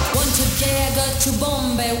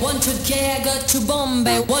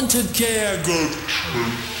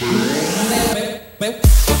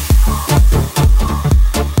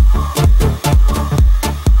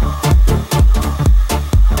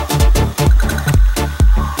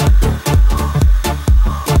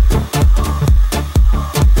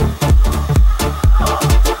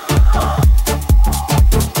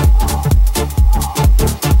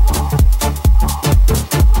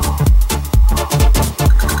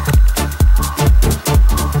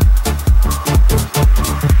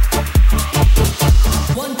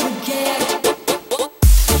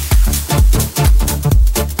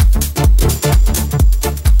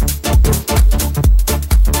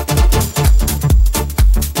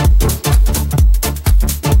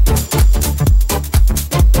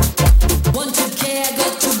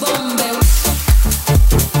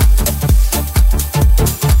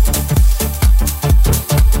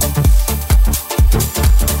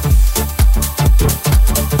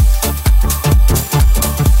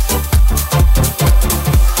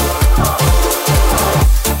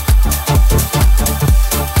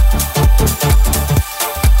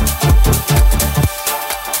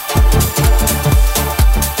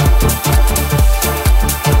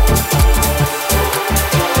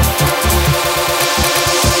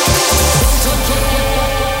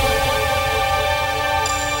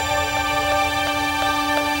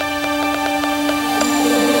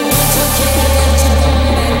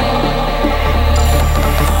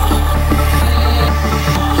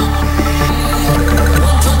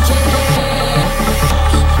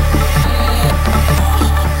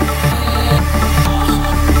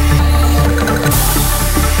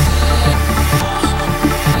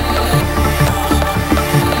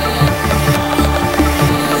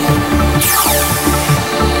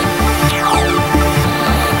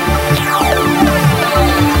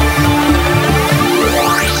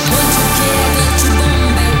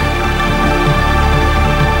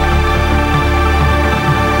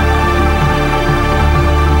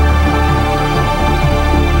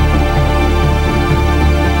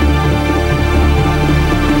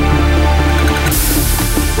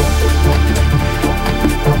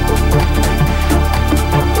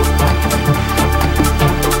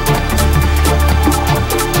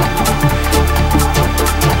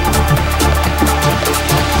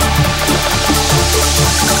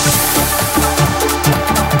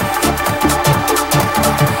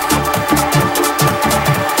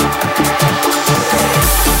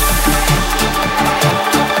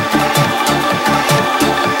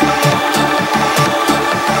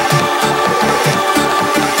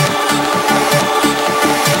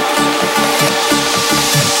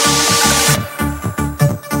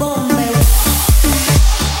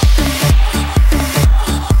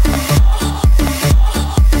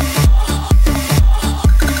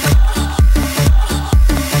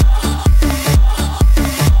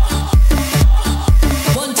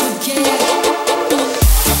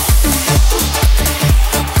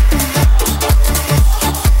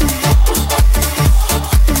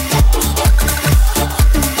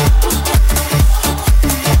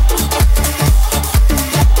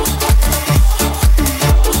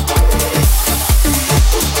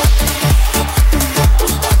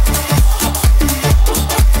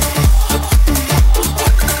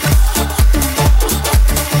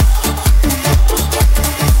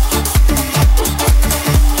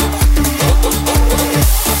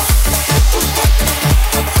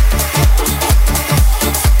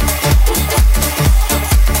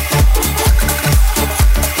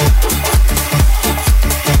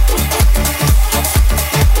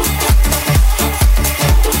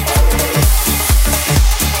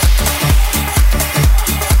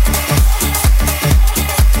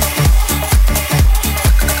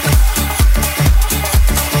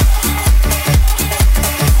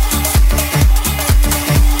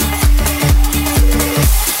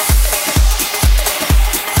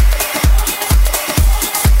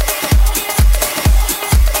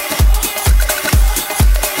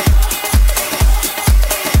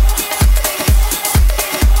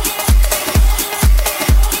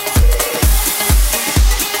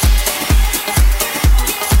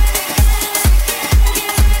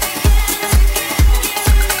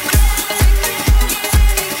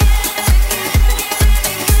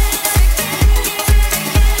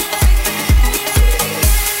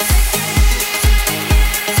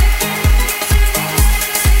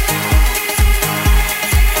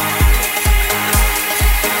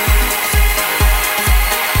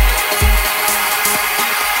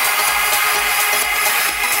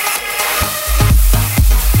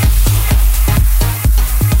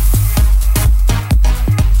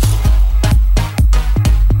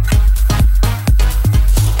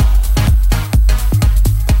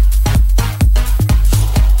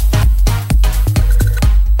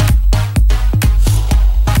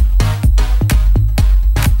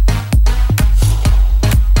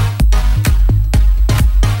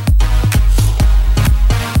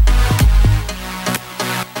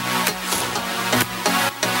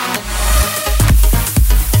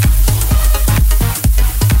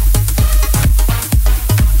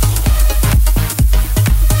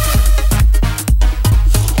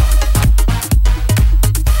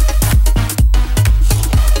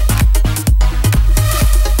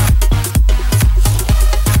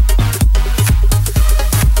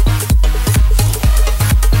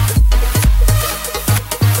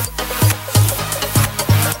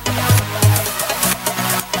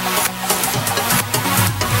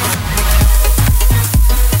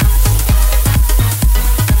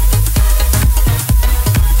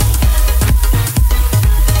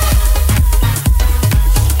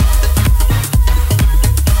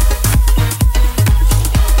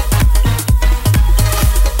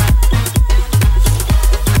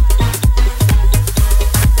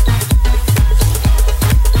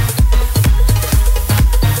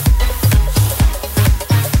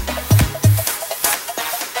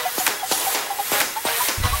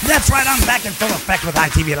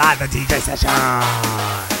 ITV Live, the DJ session.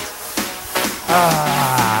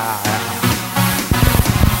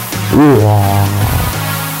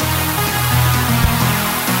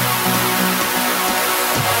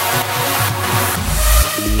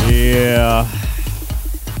 Yeah.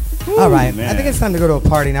 All right, man. I think it's time to go to a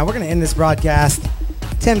party now. We're going to end this broadcast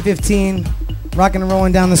 10:15, rocking and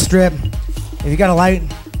rolling down the strip. If you got a light,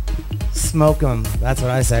 smoke them. That's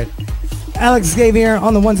what I say. Alex Xavier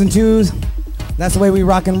on the ones and twos. That's the way we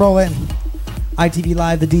rock and roll it. ITV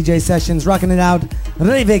Live, the DJ sessions, rocking it out.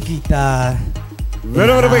 Rebequita.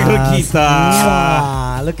 Rebequita.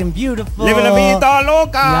 Looking beautiful. Living a vida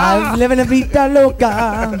loca. Yeah, living a vida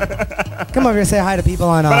loca. Come over here and say hi to people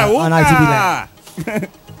on ITV Live.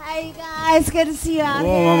 Hi, you guys. Good to see you out Oh,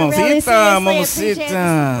 here. Really mamacita, seriously appreciate the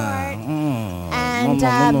mamacita. support. And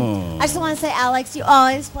I just want to say, Alex, you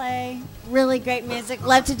always play really great music.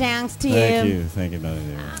 Love to dance to you. Thank you,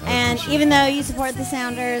 Melody. And even though you support the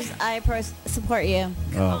Sounders, I support you.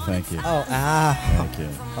 Oh, thank you. Thank you.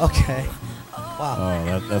 Okay. Wow.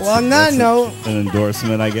 Oh, that's Well, on that note, an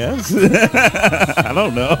endorsement, I guess. I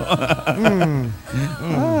don't know.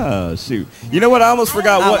 Oh, shoot. You know what? I almost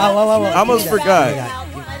forgot what. I almost forgot.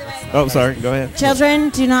 Oh, sorry. Go ahead. Children,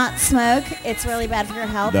 do not smoke. It's really bad for your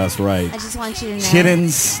health. That's right. I just want you to know.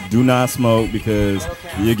 Kittens, do not smoke because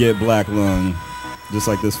you get black lung, just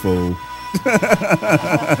like this fool.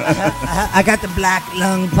 I got the black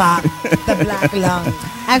lung pop. The black lung.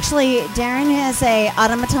 Actually, Darren is a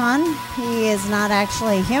automaton. He is not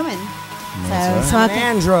actually human. That's So right.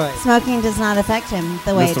 Android. smoking does not affect him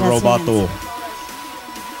the way it Mr. does Roboto. humans.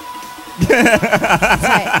 That's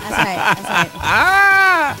right.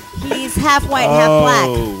 Ah! He's half white, half black.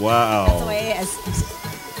 Oh, wow. That's the way it is.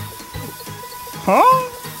 Huh?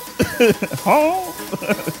 Huh?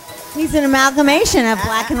 He's an amalgamation of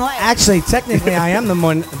black and white. Actually, technically, I am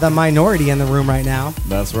the minority in the room right now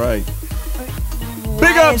That's right.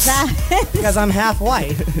 Why ups! is that? because I'm half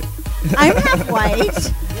white. I'm half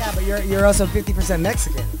white. Yeah, but you're also 50%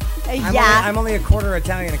 Mexican. Yeah. I'm only a quarter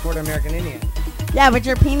Italian, a quarter American Indian. Yeah, but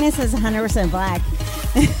your penis is 100% black.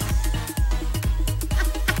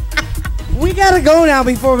 We gotta go now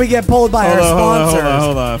before we get pulled by our sponsors.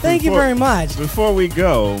 Hold on. Thank you very much. Before we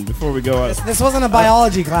go, This wasn't a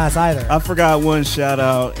biology class either. I forgot one shout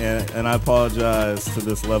out, and I apologize to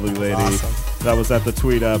this lovely lady Awesome. that was at the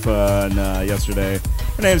tweet up yesterday.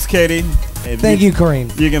 Her name's Katie. Thank you,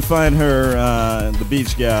 Kareem. You can find her, the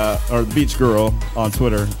beach gal or the beach girl, on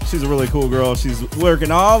Twitter. She's a really cool girl. She's working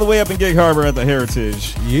all the way up in Gig Harbor at the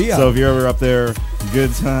Heritage. Yeah. So if you're ever up there,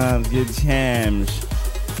 good times, good times.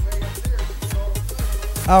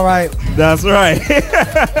 All right. That's right.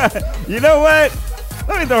 You know what?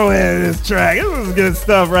 Let me throw in this track. This is good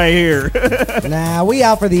stuff right here. Nah, we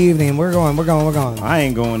out for the evening. We're going. I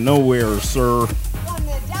ain't going nowhere, sir.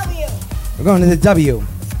 We're going to the W.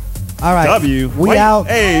 All right. W? We Wait, out.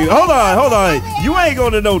 Hey, hold on. You ain't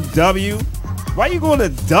going to no W. Why you going to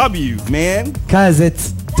W, man? Because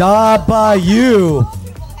it's W.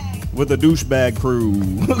 With the douchebag crew.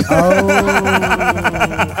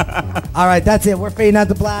 All right, that's it. We're fading out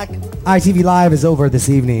to black. ITV Live is over this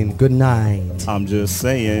evening. Good night. I'm just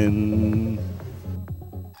saying.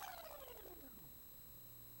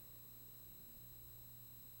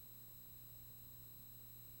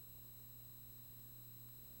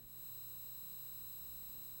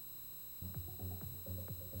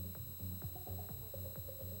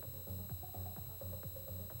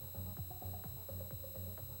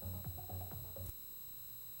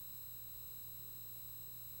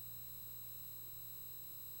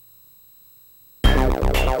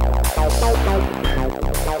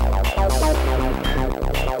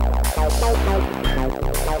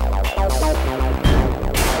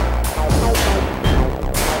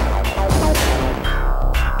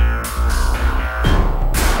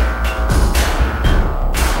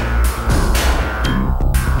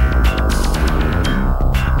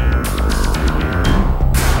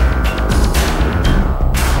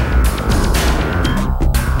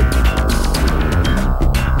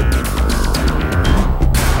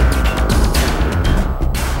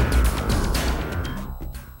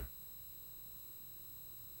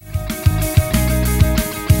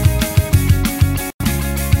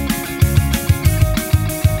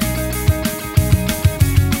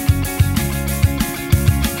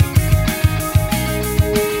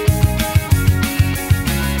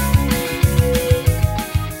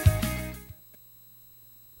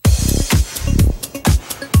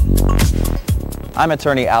 I'm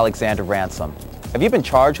attorney Alexander Ransom. Have you been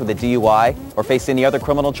charged with a DUI or faced any other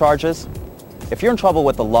criminal charges? If you're in trouble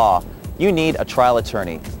with the law, you need a trial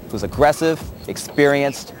attorney who's aggressive,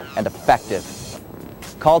 experienced, and effective.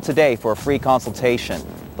 Call today for a free consultation.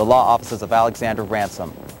 The law offices of Alexander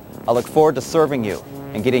Ransom. I look forward to serving you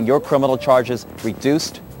and getting your criminal charges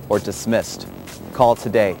reduced or dismissed. Call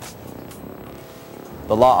today.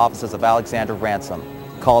 The law offices of Alexander Ransom.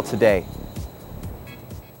 Call today.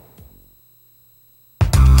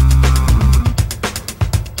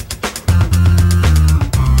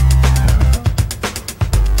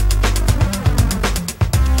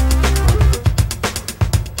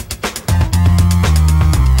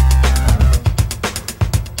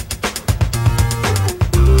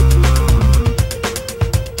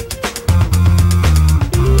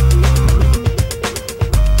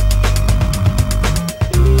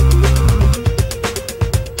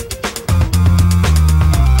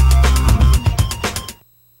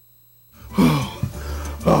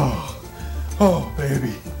 Oh,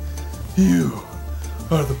 baby, you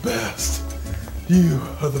are the best. You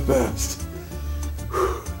are the best.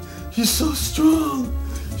 You're so strong.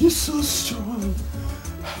 You're so strong.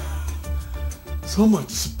 So much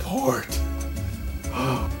support.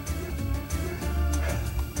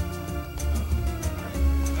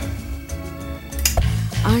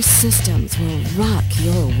 Our systems will rock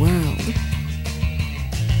your world.